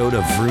episode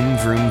of Vroom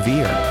Vroom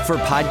Veer. For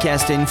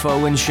podcast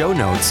info and show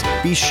notes,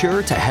 be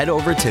sure to head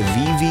over to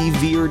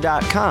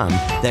vvveer.com.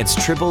 That's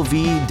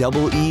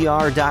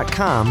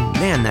VVER.com.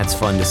 Man, that's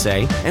fun to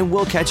say. And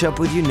we'll catch up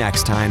with you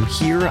next time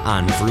here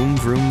on Vroom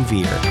Vroom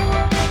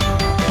Veer.